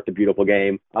sport, the beautiful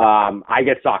game. I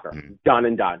get soccer. Done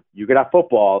and done. You can have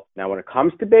football. Now, when it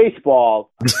comes to baseball,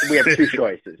 we have two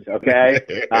choices, okay?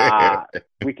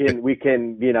 We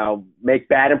can, make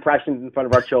bad impressions in front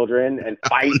of our children and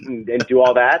fight and do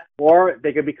all that. Or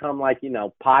they could become like,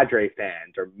 Padre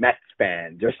fans or Mets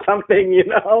fans or something,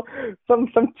 some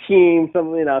team,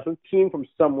 some team from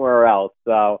somewhere else.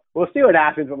 So we'll see what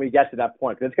happens when we get to that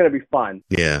point, because it's going to be fun.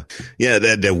 Yeah. Yeah,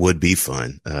 that would be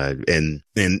fun. And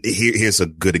here's a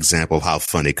good example of how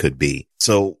fun it could be.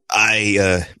 So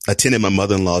I attended my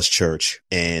mother-in-law's church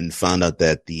and found out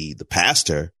that the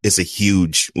pastor is a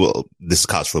huge, this is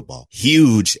college football,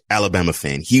 huge Alabama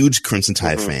fan, huge Crimson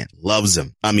Tide fan, loves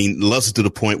him. I mean, loves it to the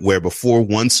point where before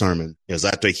one sermon, it was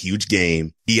after a huge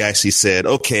game, he actually said,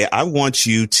 okay, I want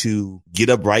you to get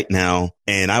up right now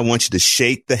and I want you to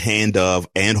shake the hand of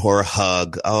and/or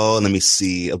hug. Oh, let me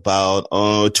see, about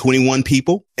 21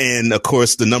 people. And of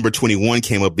course, the number 21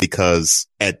 came up because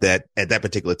at that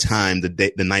particular time,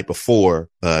 the night before,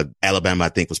 Alabama, I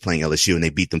think, was playing LSU and they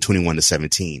beat them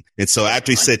 21-17. And so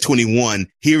after he said 21,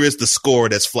 here is the score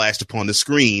that's flashed upon the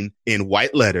screen in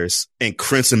white letters and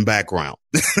crimson background.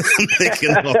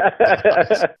 Thinking,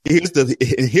 here's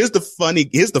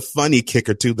the funny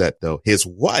kicker to that though. His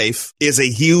wife is a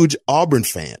huge Auburn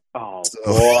fan. Oh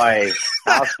boy,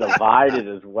 house divided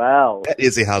as well. That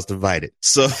is a house divided.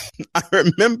 So I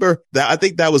remember that. I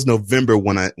think that was November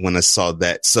when I saw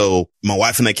that. So my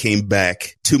wife and I came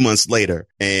back 2 months later,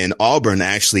 and Auburn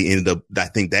actually ended up, I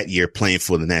think, that year playing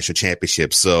for the national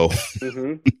championship. So,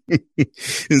 and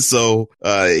so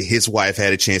his wife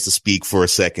had a chance to speak for a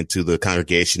second to the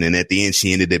congregation, and at the end,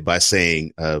 she ended it by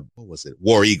saying, "What was it?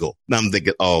 War Eagle." And I'm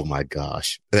thinking, oh my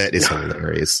gosh, that is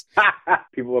hilarious.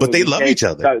 But they love each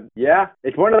other. So, yeah,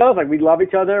 it's one of those, like, we love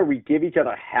each other. We give each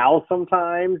other hell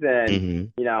sometimes.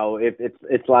 And,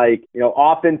 it's like,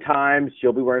 oftentimes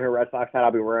she'll be wearing her Red Sox hat.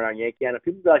 I'll be wearing our Yankee hat. And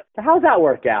people be like, so how's that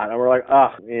work out? And we're like,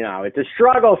 it's a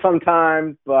struggle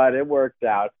sometimes, but it works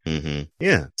out.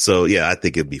 Yeah. So, yeah, I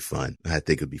think it'd be fun. I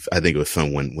think it was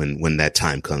fun when that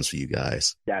time comes for you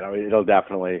guys. Yeah, no, it'll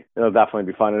definitely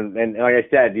be fun. And like I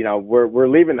said, we're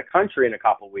leaving the country in a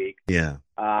couple weeks. Yeah.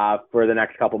 For the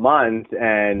next couple months,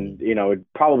 and it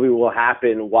probably will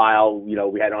happen while we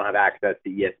don't have access to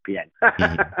ESPN.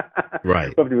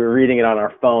 Right. We'll have to be reading it on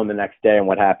our phone the next day and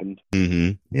what happened.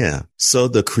 Yeah. So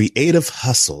the creative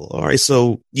hustle. All right.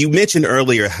 So you mentioned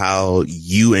earlier how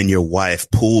you and your wife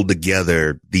pooled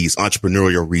together these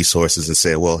entrepreneurial resources and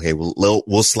said, well, hey,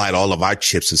 we'll slide all of our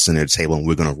chips to the center of the table and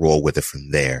we're going to roll with it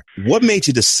from there. What made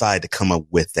you decide to come up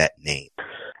with that name?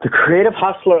 The Creative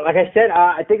Hustler, like I said,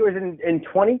 I think it was in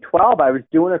 2012. I was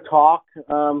doing a talk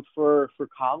for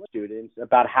college students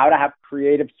about how to have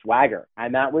creative swagger,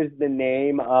 and that was the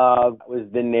name of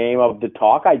the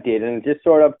talk I did. And just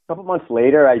sort of a couple months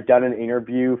later, I'd done an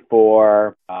interview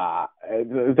for it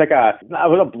was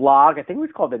a blog. I think it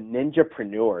was called The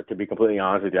Ninjapreneur. To be completely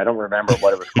honest with you, I don't remember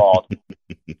what it was called.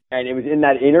 And it was in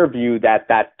that interview that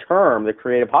term, the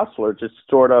Creative Hustler, just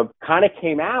sort of kind of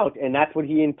came out, and that's what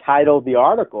he entitled the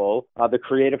article, The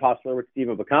Creative Hustler with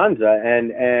Stephen Vacanza.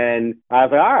 And I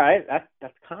was like, all right,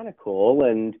 that's kind of cool.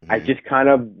 And I just kind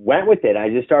of went with it. I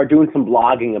just started doing some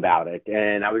blogging about it,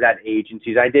 and I was at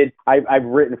agencies. I've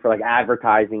written for like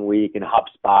Advertising Week and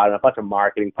HubSpot and a bunch of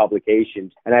marketing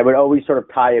publications, and I would always sort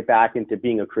of tie it back into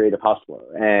being a creative hustler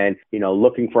and,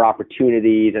 looking for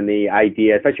opportunities and the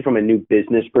idea, especially from a new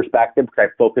business perspective, because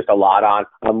I focused a lot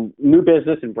on new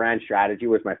business and brand strategy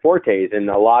was my fortes, and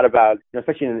a lot about,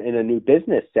 especially in a new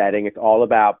business setting, it's all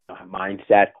about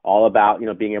mindset, all about,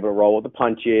 being able to roll with the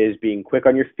punches, being quick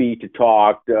on your feet to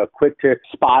talk, quick to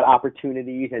spot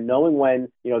opportunities, and knowing when,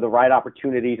 the right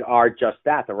opportunities are just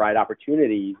that, the right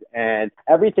opportunities, and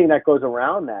everything that goes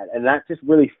around that. And that just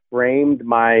really framed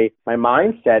my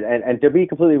mindset. And to be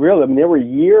completely real, I mean, there were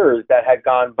years that had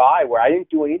gone by where I didn't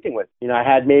do anything with, I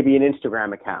had maybe an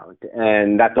Instagram account. account,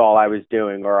 and that's all I was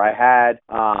doing. Or I had,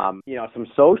 some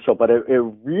social, but it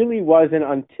really wasn't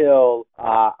until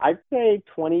I'd say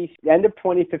end of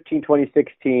 2015,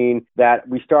 2016 that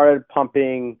we started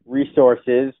pumping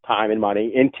resources, time and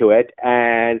money into it,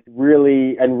 and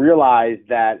realized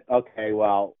that, okay,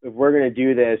 well, if we're going to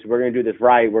do this, we're going to do this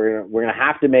right. We're going to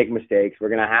have to make mistakes. We're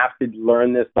going to have to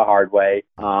learn this the hard way.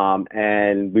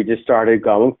 And we just started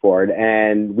going for it,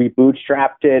 and we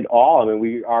bootstrapped it all. I mean,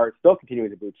 we are still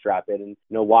continuing to bootstrap it. And,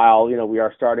 while, we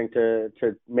are starting to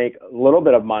make a little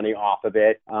bit of money off of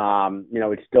it,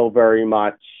 it's still very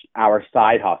much our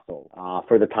side hustle,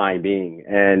 for the time being.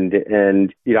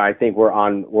 And, I think we're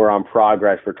on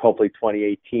progress for hopefully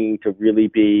 2018 to really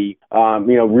be,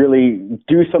 really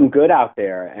do some good out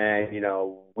there. And,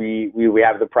 we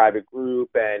have the private group,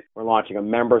 and we're launching a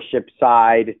membership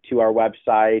side to our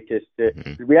website.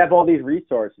 We have all these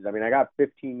resources. I mean, I got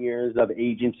 15 years of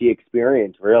agency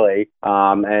experience, really,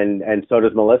 and so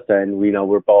does Melissa. And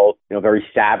we're both very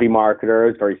savvy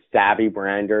marketers, very savvy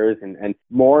branders, and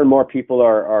more people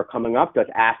are coming up to us,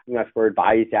 asking us for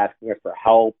advice, asking us for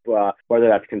help, whether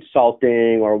that's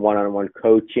consulting or one-on-one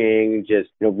coaching, just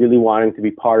really wanting to be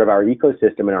part of our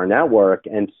ecosystem and our network.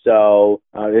 And so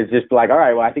it's just like, all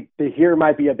right, well, I think here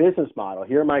might be a business model.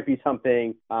 Here might be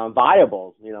something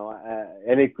viable,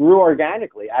 and it grew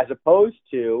organically, as opposed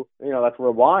to, let's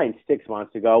rewind 6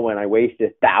 months ago when I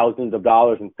wasted thousands of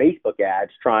dollars in Facebook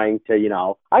ads trying to,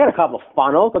 I got a couple of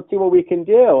funnels, let's see what we can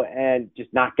do, and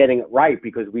just not getting it right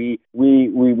because we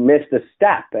missed a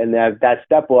step. And that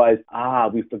step was,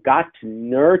 we forgot to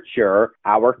nurture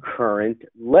our current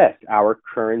list, our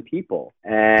current people.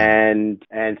 And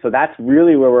so that's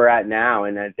really where we're at now.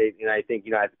 And I think,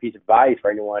 as a piece of advice for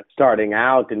anyone starting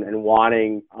out and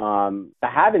wanting to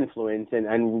have influence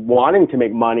and wanting to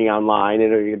make money online,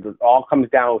 and it all comes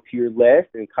down to your list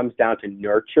and comes down to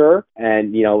nurture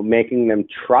and, making them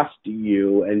trust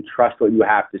you and trust what you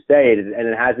have to say. And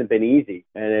it hasn't been easy,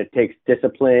 and it takes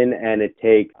discipline, and it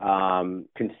takes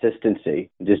consistency,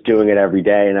 just doing it every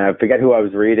day. And I forget who I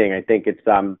was reading. I think it's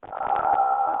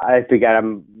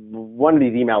one of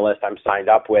these email lists I'm signed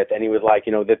up with, and he was like,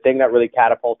 the thing that really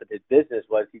catapulted his business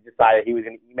was he decided he was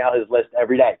going to email his list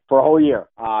every day for a whole year,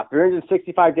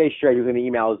 365 days straight. He was going to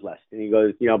email his list, and he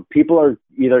goes, people are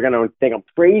either going to think I'm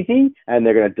crazy and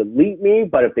they're going to delete me,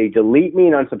 but if they delete me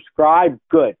and unsubscribe,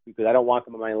 good, because I don't want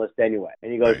them on my list anyway.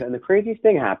 And he goes, and the craziest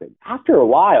thing happened after a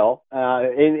while.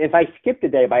 And if I skipped a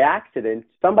day by accident,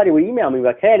 somebody would email me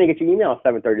like, hey, I didn't get your email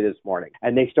at 7:30 this morning,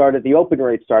 and the open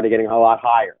rate started getting a lot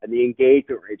higher, and the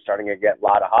engagement rate starting to get a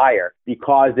lot higher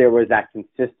because there was that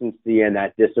consistency and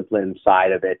that discipline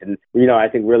side of it. And I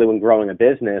think really when growing a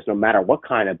business, no matter what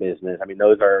kind of business, I mean,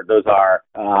 those are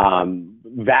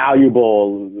valuable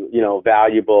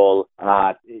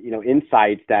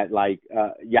insights that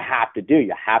you have to do.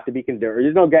 You have to be. There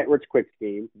is no get rich quick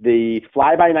scheme. The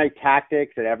fly by night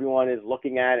tactics that everyone is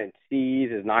looking at and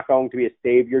sees is not going to be a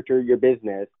savior to your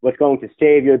business. What's going to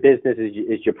save your business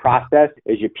is your process,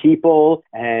 is your people,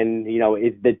 and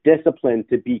is the discipline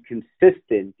to be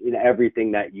consistent in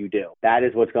everything that you do. That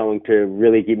is what's going to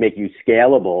really make you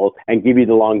scalable and give you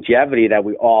the longevity that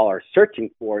we all are searching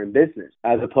for in business,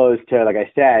 as opposed to, like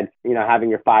I said, having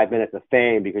your 5 minutes of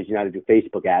fame because you know how to do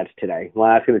Facebook ads today. Well,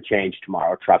 that's going to change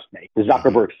tomorrow. Trust me.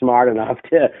 Zuckerberg's smart enough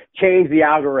to change the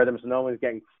algorithm so no one's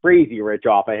getting crazy rich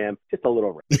off of him. Just a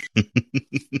little rich.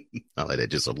 I like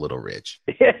that, just a little rich.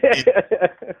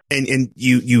 and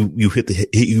you hit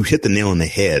the nail on the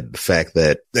head. The fact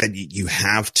that you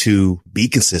have to be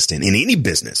consistent in any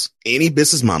business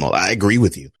model. I agree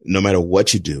with you. No matter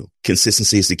what you do,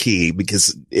 consistency is the key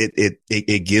because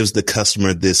it gives the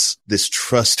customer this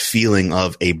trust feeling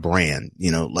of a brand.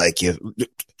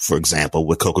 For example,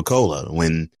 with Coca-Cola,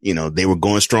 when, they were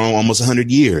going strong almost 100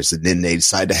 years, and then they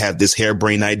decided to have this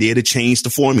harebrained idea to change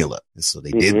the formula. And so they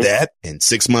did that. And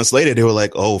 6 months later, they were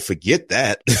like, oh, forget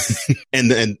that. and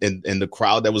the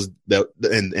crowd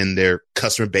and their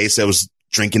customer base that was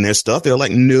drinking their stuff, they're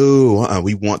like, no,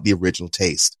 we want the original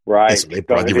taste. Right. So they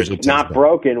brought the original taste. It's not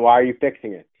broken. Why are you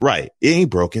fixing it? Right. It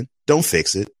ain't broken. Don't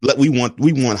fix it. We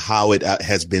want how it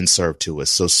has been served to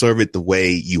us. So serve it the way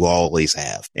you always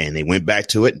have. And they went back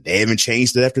to it. They haven't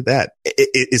changed it after that.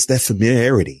 It's that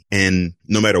familiarity. And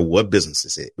no matter what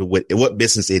business what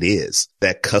business it is,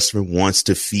 that customer wants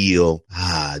to feel,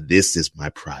 this is my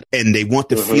product. And they want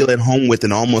to feel at home with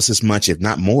it almost as much, if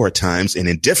not more at times, and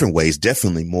in different ways,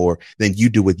 definitely more than you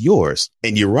do with yours.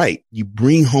 And you're right. You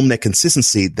bring home that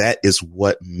consistency. That is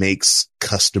what makes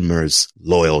customers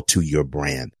loyal to your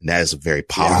brand. And that is a very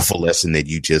powerful lesson that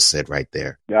you just said right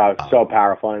there. Yeah, it's so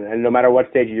powerful. And no matter what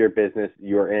stage of your business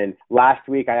you're in. Last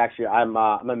week, I'm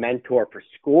a mentor for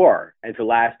SCORE. And so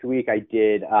last week I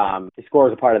did, SCORE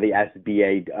is a part of the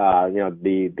SBA,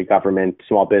 the Government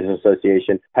Small Business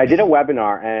Association. I did a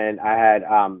webinar and I had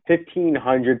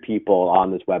 1,500 people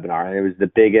on this webinar. And it was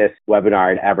the biggest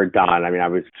webinar I'd ever done. I mean, I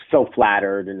was so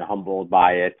flattered and humbled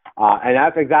by it. And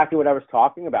that's exactly what I was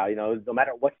talking about. No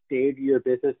matter what stage of your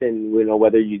business and,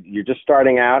 whether you're just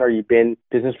starting out or you've been in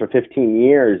business for 15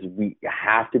 years, we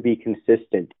have to be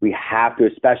consistent. We have to,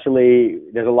 especially,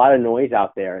 there's a lot of noise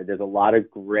out there. There's a lot of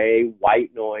gray,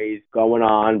 white noise going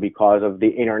on because of the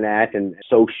internet and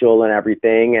social and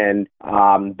everything. And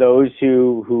those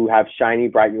who have shiny,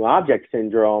 bright new object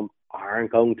syndrome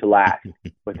aren't going to last.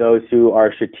 But those who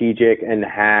are strategic and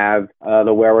have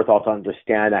the wherewithal to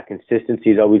understand that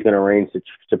consistency is always going to reign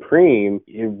supreme,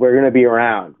 we're going to be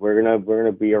around. We're going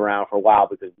to be around for a while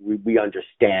because we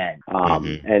understand,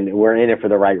 and we're in it for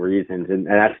the right reasons. And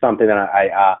that's something that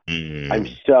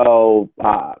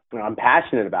I'm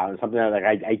passionate about, and something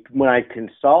that when I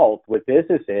consult with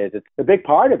businesses, it's a big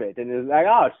part of it. And it's like,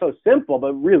 oh, it's so simple,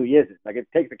 but it really isn't. Like, it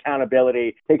takes accountability,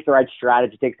 it takes the right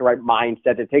strategy, it takes the right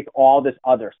mindset, it takes all this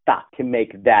other stuff to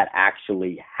make that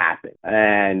actually happen.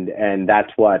 And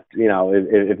that's what,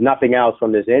 if nothing else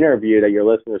from this interview that your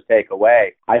listeners take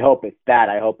away, I hope it's that.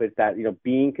 I hope it's that,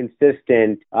 being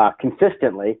consistent,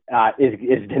 consistently,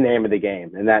 is the name of the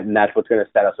game. And that's what's going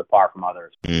to set us apart from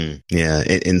others. Yeah.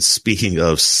 And speaking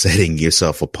of setting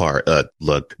yourself apart,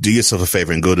 look, do yourself a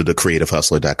favor and go to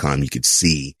thecreativehustler.com. You can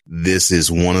see this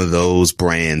is one of those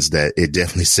brands that it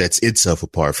definitely sets itself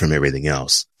apart from everything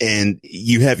else. And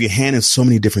you have your hand in so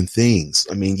many different things.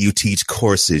 I mean, you teach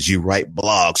courses, you write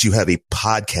blogs, you have a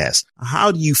podcast.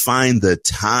 How do you find the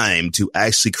time to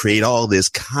actually create all this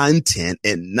content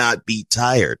and not be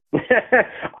tired?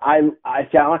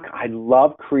 I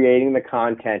love creating the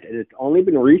content, and it's only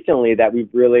been recently that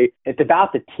it's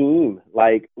about the team.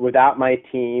 Like, without my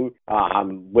team,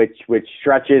 which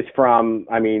stretches from,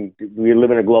 we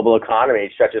live in a global economy.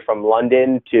 It stretches from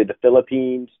London to the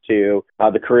Philippines to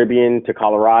the Caribbean to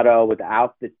Colorado.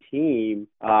 Without the team,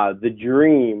 the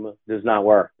dream does not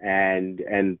work, and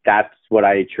that's what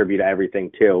I attribute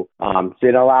everything to. So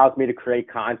it allows me to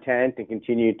create content and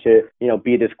continue to,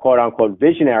 be this quote unquote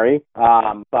visionary.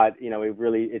 But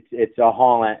it's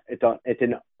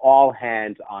an all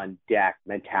hands on deck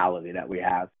mentality that we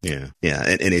have. Yeah.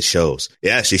 And it shows. It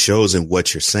actually shows in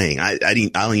what you're saying. I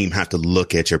don't even have to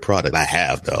look at your product. I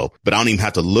have, though, but I don't even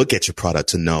have to look at your product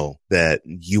to know that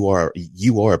you are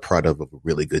a part of a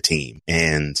really good team.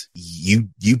 And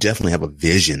you definitely have a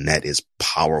vision that is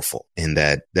powerful and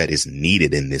that is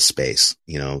needed in this space.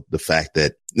 The fact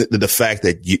that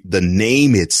the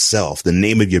name itself, the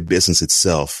name of your business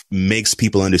itself makes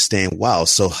people understand, wow,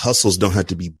 so hustles don't have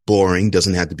to be boring,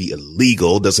 doesn't have to be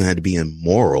illegal, doesn't have to be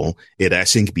immoral. It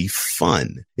actually can be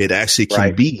fun. It actually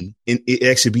can be,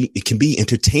 it can be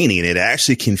entertaining. It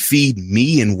actually can feed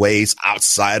me in ways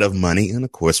outside of money. And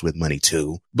of course with money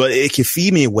too, but it can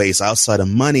feed me in ways outside of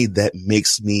money that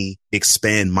makes me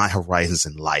expand my horizons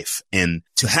in life. And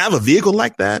to have a vehicle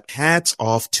like that, hats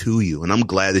off to you. And I'm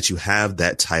glad that you have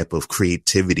that type of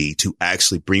creativity to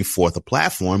actually bring forth a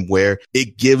platform where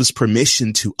it gives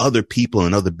permission to other people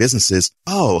and other businesses.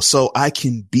 Oh, so I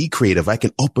can be creative. I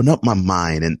can open up my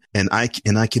mind and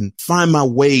I can find my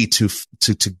way to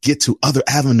get to other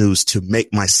avenues to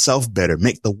make myself better,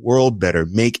 make the world better,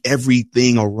 make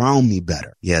everything around me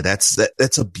better. Yeah, that's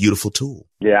a beautiful tool.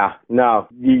 Yeah, no,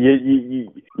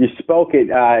 you spoke it.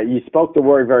 You spoke the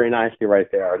word very nicely right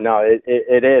there. No,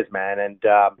 it is, man, and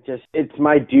it's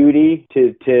my duty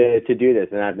to do this,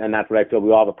 and that's what I feel.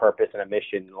 We all have a purpose and a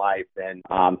mission in life, and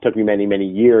took me many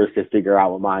years to figure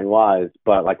out what mine was.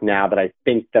 But like, now that I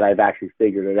think that I've actually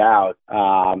figured it out,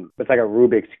 it's like a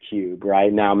Rubik's cube,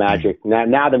 right? Now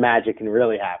now the magic can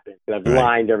really happen. I've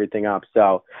lined everything up.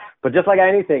 So, but just like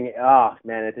anything, oh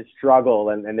man, it's a struggle,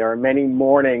 and there are many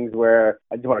mornings where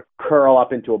I just want to curl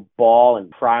up into a ball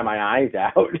and cry my eyes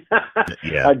out.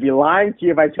 Yeah. I'd be lying to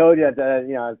you if I told you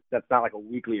that, that's not like a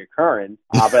weekly occurrence.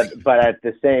 But at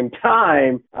the same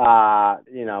time,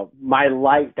 my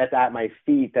light that's at my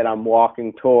feet that I'm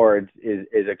walking towards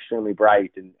is extremely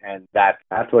bright, and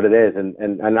that's what it is. And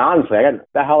honestly,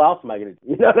 the hell else am I going to do?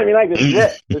 You know what I mean? Like, this is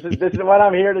it. This is what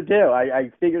I'm here to do.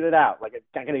 I figured it out. Like, I'm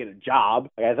not going to get a job.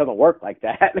 Like, I have to work like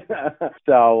that.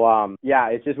 So, yeah,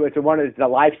 it's a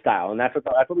lifestyle. And that's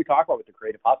what we talk about with the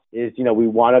Creative Hustle is, we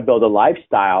want to build a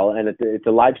lifestyle, and it's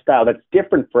a lifestyle that's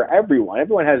different for everyone.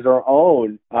 Everyone has their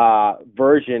own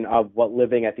version of what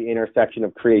living at the intersection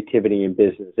of creativity and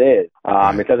business is.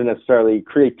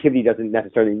 Creativity doesn't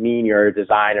necessarily mean you're a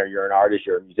designer, you're an artist,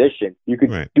 you're a musician. You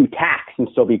could do tax and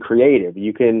still be creative.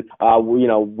 You can,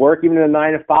 work even in a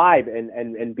 9 to 5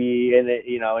 and be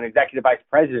an executive vice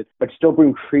president, but still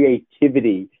bring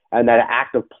creativity and that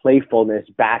act of playfulness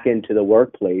back into the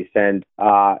workplace. And,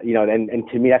 and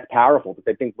to me, that's powerful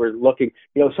because I think we're looking,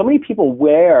 so many people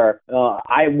wear,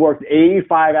 I worked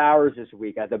 85 hours this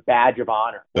week as a badge of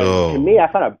honor. To me,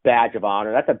 that's not a badge of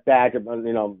honor. That's a badge of,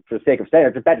 for the sake of saying,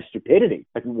 it's a badge of stupidity.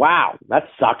 Like, wow, that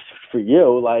sucks for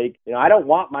you. Like, I don't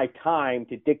want my time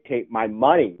to dictate my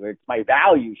money. It's my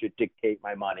values should dictate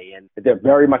my money. And it's a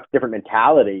very much different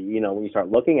mentality, when you start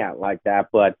looking at it like that.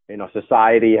 But,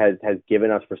 society has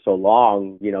given us for so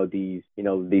long, these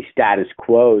status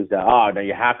quos that, no,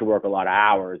 you have to work a lot of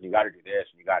hours. You got to do this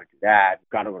and you got to do that. You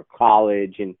got to go to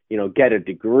college and, get a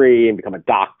degree and become a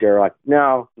doctor. Like,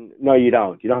 no, you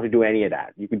don't. You don't have to do any of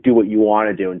that. You can do what you want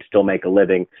to do and still make a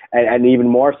living and even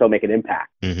more so make an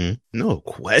impact. Mm-hmm. No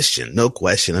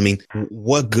question. I mean,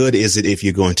 what good is it if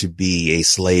you're going to be a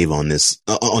slave on this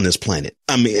planet?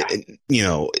 I mean,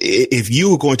 if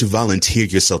you were going to volunteer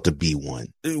yourself to be one,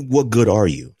 what good are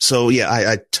you? So yeah,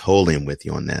 I totally am with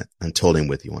you on that.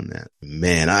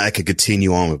 Man, I could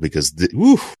continue on with because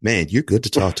man, you're good to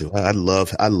talk to. I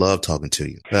love talking to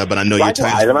you. But I know your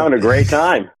time. I'm having a great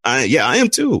time. I am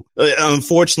too.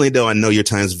 Unfortunately, though, I know your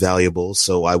time is valuable,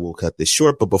 so I will cut this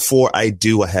short. But before I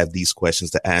do, I have these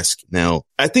questions to ask. Now,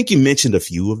 I think you mentioned a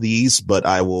few of these, but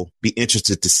I will be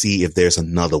interested to see if there's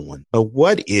another one.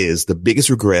 What is the biggest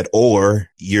regret or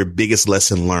your biggest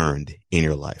lesson learned in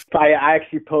your life? I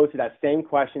actually posted that same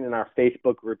question in our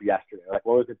Facebook group yesterday. Like,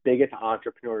 what was the biggest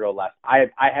entrepreneurial lesson? I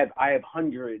have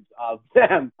hundreds of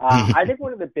them. I think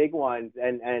one of the big ones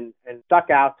and stuck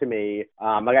out to me.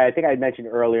 Like I think I mentioned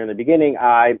earlier in the beginning,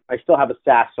 I still have a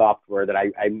SaaS software that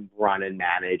I run and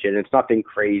manage, and it's nothing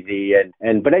crazy.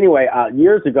 But anyway,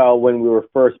 years ago when we were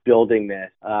first building this,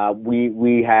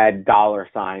 we had dollar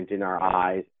signs in our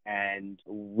eyes, and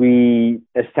we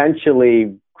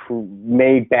essentially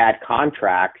made bad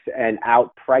contracts and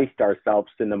outpriced ourselves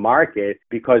in the market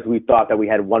because we thought that we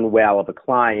had one whale of a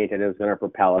client and it was going to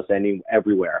propel us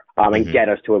everywhere and get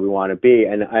us to where we want to be.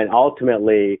 And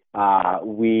ultimately,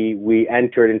 we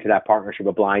entered into that partnership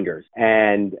with Blinders.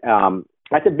 And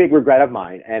that's a big regret of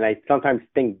mine. And I sometimes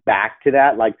think back to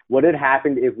that, like what had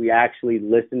happened if we actually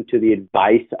listened to the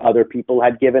advice other people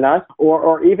had given us,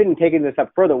 or even taking this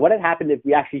up further, what had happened if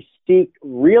we actually seek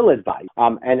real advice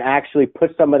and actually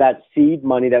put some of that seed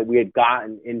money that we had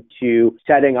gotten into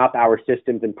setting up our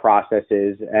systems and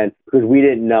processes, and because we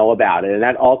didn't know about it. And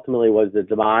that ultimately was the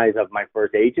demise of my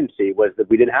first agency, was that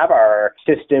we didn't have our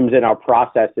systems and our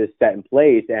processes set in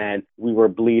place, and we were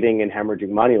bleeding and hemorrhaging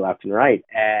money left and right.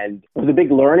 And it was a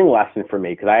big learning lesson for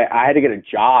me because I had to get a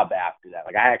job after that.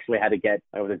 Like I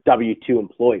was a W-2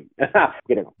 employee,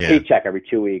 getting a paycheck every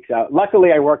 2 weeks.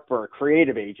 Luckily, I worked for a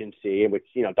creative agency, which,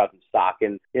 doesn't suck.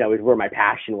 And, it was where my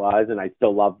passion was. And I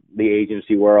still love the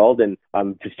agency world. And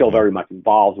I'm still very much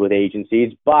involved with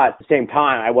agencies. But at the same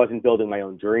time, I wasn't building my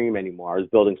own dream anymore. I was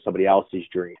building somebody else's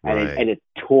dream. And it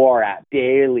tore at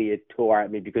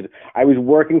me because I was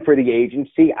working for the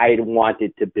agency I had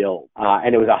wanted to build.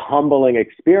 And it was a humbling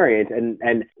experience.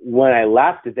 And when I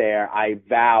left there, I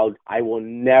vowed I will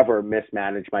never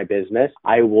mismanage my business.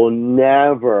 I will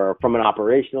never, from an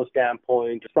operational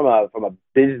standpoint, from a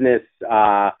business,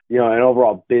 an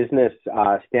overall business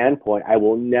standpoint, I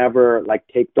will never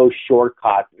take those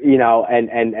shortcuts,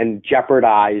 and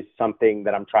jeopardize something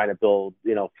that I'm trying to build,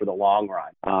 for the long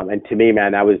run. And to me,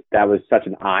 man, that was such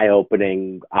an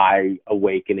eye-awakening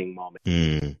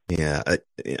moment. Yeah,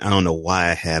 I don't know why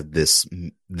I have this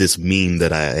meme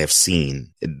that I have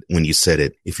seen when you said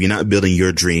it. If you're not building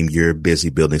your dream, you're busy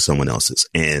building someone else's.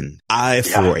 And I,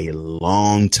 for a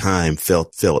long time,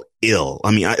 felt ill.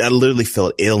 I mean, I literally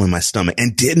felt ill in my stomach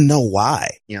and didn't know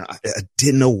why. I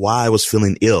didn't know why I was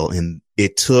feeling ill. And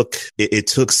it took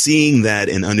seeing that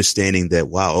and understanding that,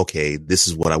 wow, okay, this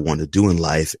is what I want to do in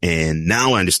life. And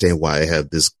now I understand why I have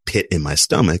this pit in my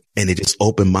stomach. And it just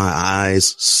opened my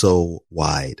eyes so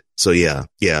wide. So yeah,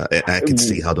 I can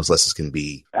see how those lessons can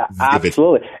be vivid.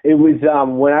 Absolutely. It was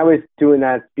when I was doing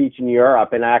that speech in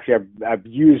Europe, and I've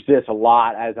used this a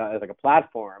lot as like a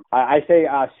platform. I say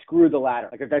screw the ladder.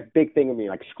 Like that's a big thing to me.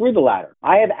 Like screw the ladder.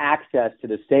 I have access to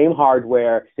the same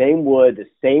hardware, same wood, the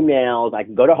same nails. I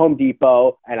can go to Home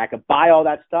Depot and I can buy all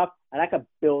that stuff, and I can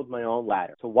build my own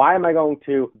ladder. So why am I going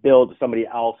to build somebody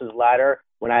else's ladder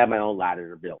when I have my own ladder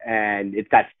to build? And it's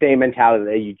that same mentality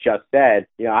that you just said.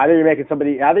 You know, either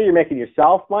you're making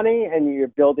yourself money and you're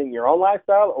building your own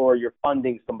lifestyle, or you're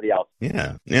funding somebody else.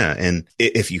 Yeah. And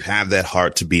if you have that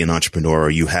heart to be an entrepreneur, or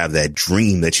you have that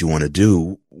dream that you want to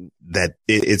do, that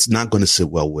it's not going to sit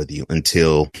well with you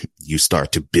until you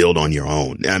start to build on your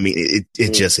own. I mean,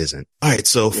 it just isn't. All right.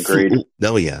 So, agreed.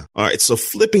 Oh yeah. All right. So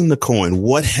flipping the coin,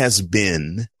 what has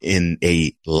been in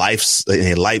a life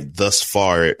thus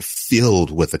far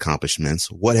filled with accomplishments?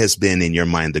 What has been in your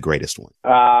mind the greatest one?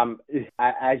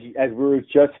 As we were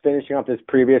just finishing up this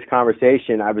previous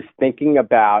conversation, I was thinking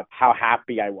about how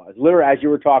happy I was. Literally, as you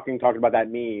were talking about that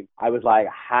meme, I was like,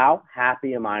 how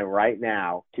happy am I right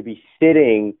now to be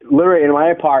sitting literally in my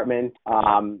apartment,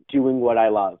 doing what I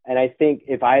love. And I think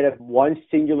if I had one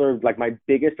singular, like my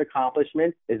biggest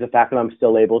accomplishment is the fact that I'm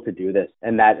still able to do this,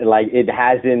 and that like it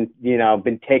hasn't,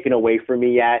 been taken away from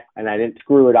me yet, and I didn't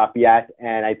screw it up yet.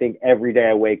 And I think every day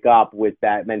I wake up with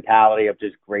that mentality of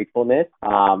just gratefulness,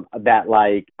 that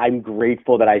like I'm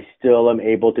grateful that I still am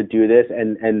able to do this,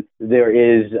 and there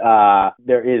is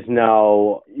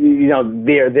no,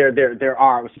 there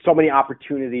are so many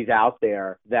opportunities out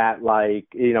there that like,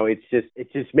 it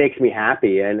just makes me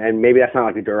happy. And maybe that's not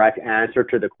like a direct answer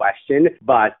to the question,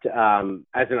 but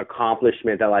as an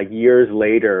accomplishment that like years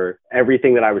later,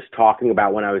 everything that I was talking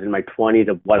about when I was in my 20s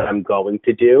of what I'm going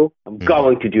to do, I'm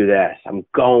going to do this. I'm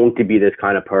going to be this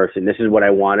kind of person. This is what I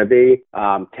want to be.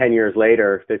 10 years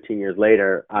later, 15 years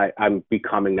later, I'm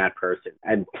becoming that person.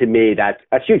 And to me,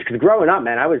 that's huge. Because growing up,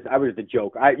 man, I was the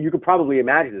joker. You could probably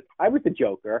imagine this. I was the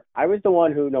joker. I was the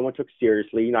one who no one took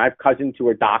seriously. I have cousins who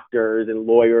are doctors and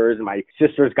lawyers, and my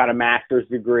sister's got a master's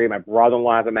degree. My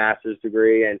brother-in-law has a master's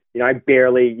degree. And, I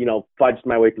barely, fudged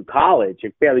my way through college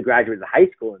and barely graduated high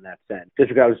school in that sense, just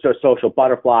because I was a social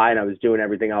butterfly and I was doing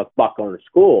everything else but going to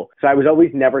school. So I was always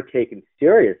never taken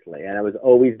seriously. And I was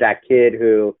always that kid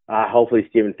who, hopefully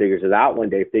Steven figures it out one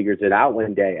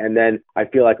day. And then I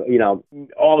feel like,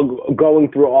 all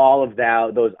going through all of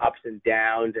that, those ups and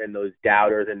downs and those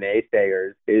doubters and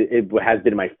naysayers, it has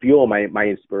been my fuel, my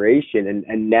inspiration.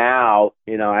 And now,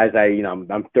 as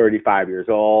I'm 35 years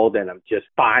old and I'm just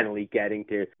finally getting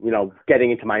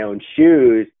into my own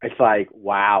shoes, it's like,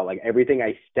 wow, like everything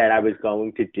I said I was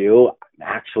going to do, I'm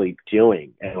actually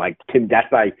doing. And like,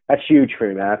 that's huge for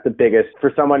me, man. That's the biggest,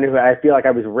 for someone who I feel like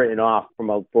I was written off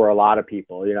for a lot of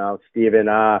people, Steven,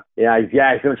 he's going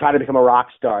to try to become a rock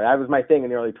star. That was my thing in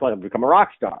the early 20s. I'm going to become a rock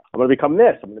star. I'm going to become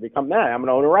this. I'm going to become that. I'm going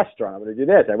to own a restaurant. I'm going to do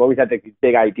this. I've always had these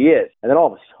big ideas. And then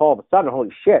all of a sudden,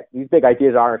 holy shit, these big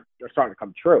ideas are starting to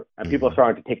come true. And people are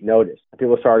starting to take notice. And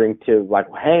people are starting to like,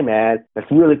 well, hey, man, that's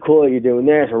really cool that you're doing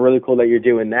this, or really cool that you're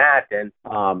doing that. And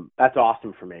that's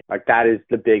awesome for me. Like, that is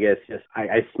the biggest. Just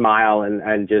I smile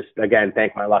and just, again,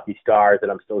 thank my lucky stars that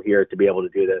I'm still here to be able to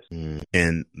do this.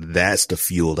 And that's the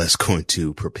fuel that's going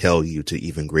to propel you to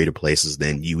even greater places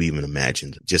than you even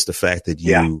imagined. Just the fact that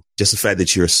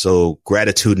you're so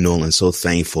gratitudinal and so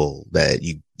thankful that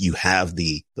you have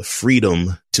the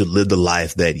freedom to live the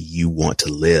life that you want to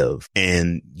live,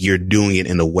 and you're doing it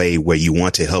in a way where you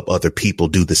want to help other people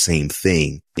do the same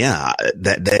thing. Yeah,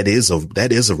 that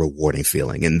is a rewarding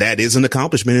feeling, and that is an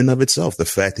accomplishment in of itself. The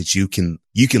fact that you can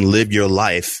live your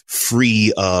life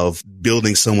free of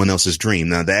building someone else's dream.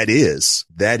 Now that is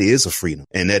a freedom,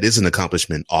 and that is an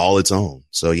accomplishment all its own.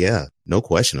 So yeah, no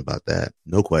question about that.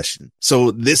 No question.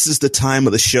 So this is the time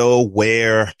of the show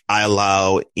where I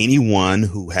allow anyone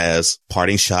who has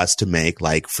parting shots to make,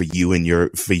 like for you and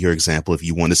for your example, if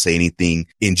you want to say anything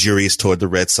injurious toward the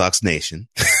Red Sox nation,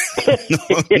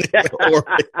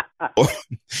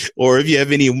 or if you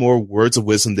have any more words of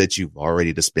wisdom that you've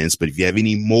already dispensed, but if you have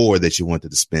any more that you want to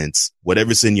dispense,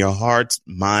 whatever's in your heart,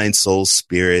 mind, soul,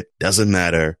 spirit, doesn't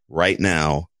matter. Right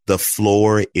now, the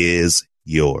floor is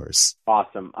yours.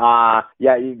 Awesome.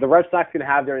 The Red Sox can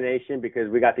have their nation because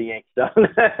we got the Yankees done.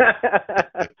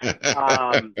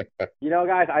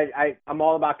 Guys, I'm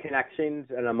all about connections,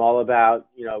 and I'm all about,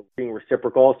 being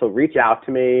reciprocal. So reach out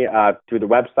to me through the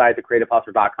website,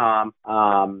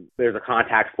 thecreativehustler.com. There's a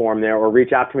contact form there, or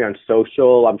reach out to me on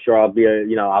social. I'm sure I'll be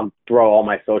I'll throw all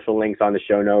my social links on the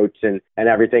show notes and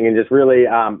everything. And just really,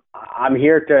 I'm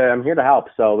here to help.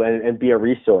 So, and be a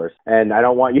resource. And I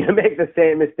don't want you to make the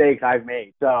same mistakes I've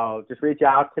made. So just reach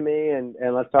out to me and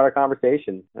let's start a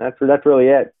conversation. That's really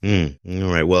it.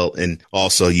 All right. Well, and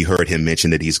also you heard him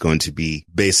mention that he's going to be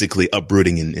basically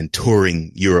uprooting and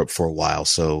touring Europe for a while.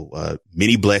 So,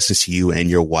 many blessings to you and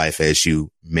your wife as you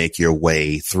make your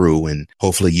way through, and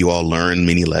hopefully you all learn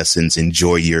many lessons,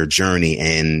 enjoy your journey,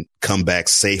 and come back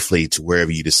safely to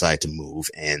wherever you decide to move.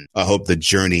 And I hope the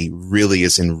journey really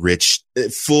is enriched,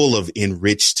 full of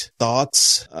enriched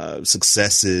thoughts,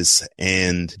 successes,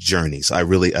 and journeys. I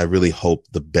really hope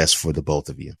the best for the both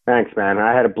of you. Thanks, man.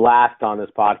 I had a blast on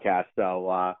this podcast.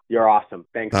 So, you're awesome.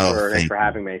 Thanks for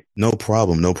having me. No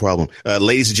problem.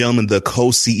 Ladies and gentlemen, the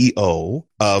co-CEO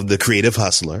of The Creative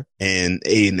Hustler and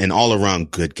an all-around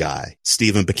good guy,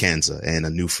 Stephen Bekenza, and a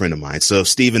new friend of mine. So,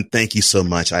 Stephen, thank you so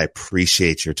much. I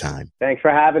appreciate your time. Thanks for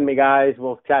having me, guys.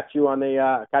 We'll catch you on the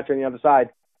other side.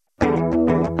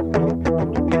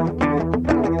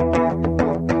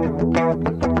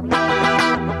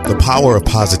 The power of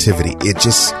positivity,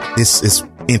 it's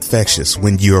infectious.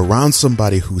 When you're around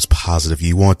somebody who's positive,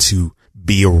 you want to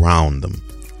be around them.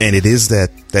 And it is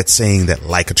that saying that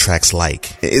like attracts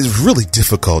like. It's really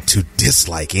difficult to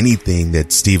dislike anything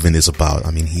that Stephen is about.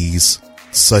 I mean, he's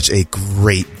such a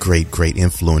great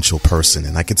influential person.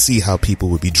 And I could see how people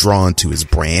would be drawn to his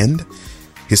brand,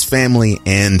 his family,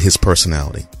 and his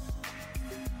personality.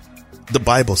 The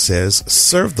Bible says,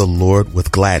 serve the Lord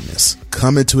with gladness,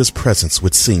 come into his presence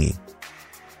with singing.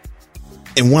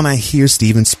 And when I hear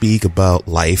Stephen speak about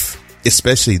life,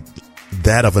 especially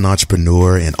that of an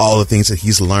entrepreneur and all the things that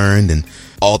he's learned and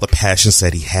all the passions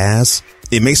that he has,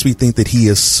 it makes me think that he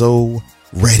is so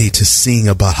ready to sing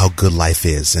about how good life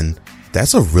is. And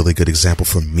that's a really good example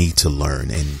for me to learn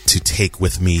and to take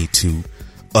with me to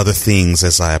other things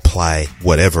as I apply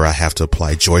whatever I have to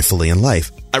apply joyfully in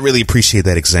life. I really appreciate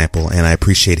that example, and I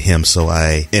appreciate him. So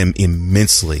I am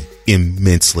immensely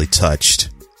touched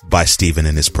by Stephen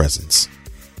and his presence.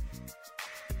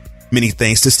 Many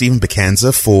thanks to Stephen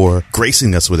Bekenza for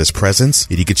gracing us with his presence.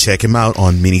 And you can check him out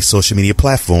on many social media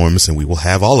platforms, and we will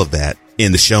have all of that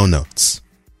in the show notes.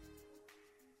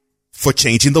 For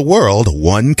changing the world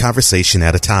one conversation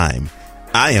at a time,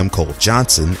 I am Cole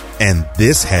Johnson, and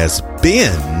this has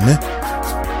been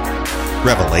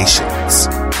Revelations.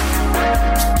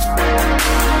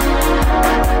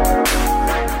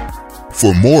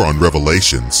 For more on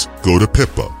Revelations, go to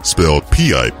Pippa, spelled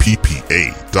PIPPA.io,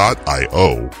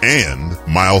 and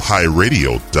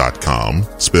milehighradio.com,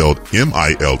 spelled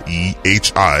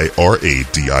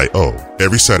MILEHIRADIO,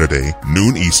 every Saturday,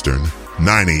 noon Eastern,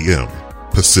 9 a.m.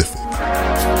 Pacific.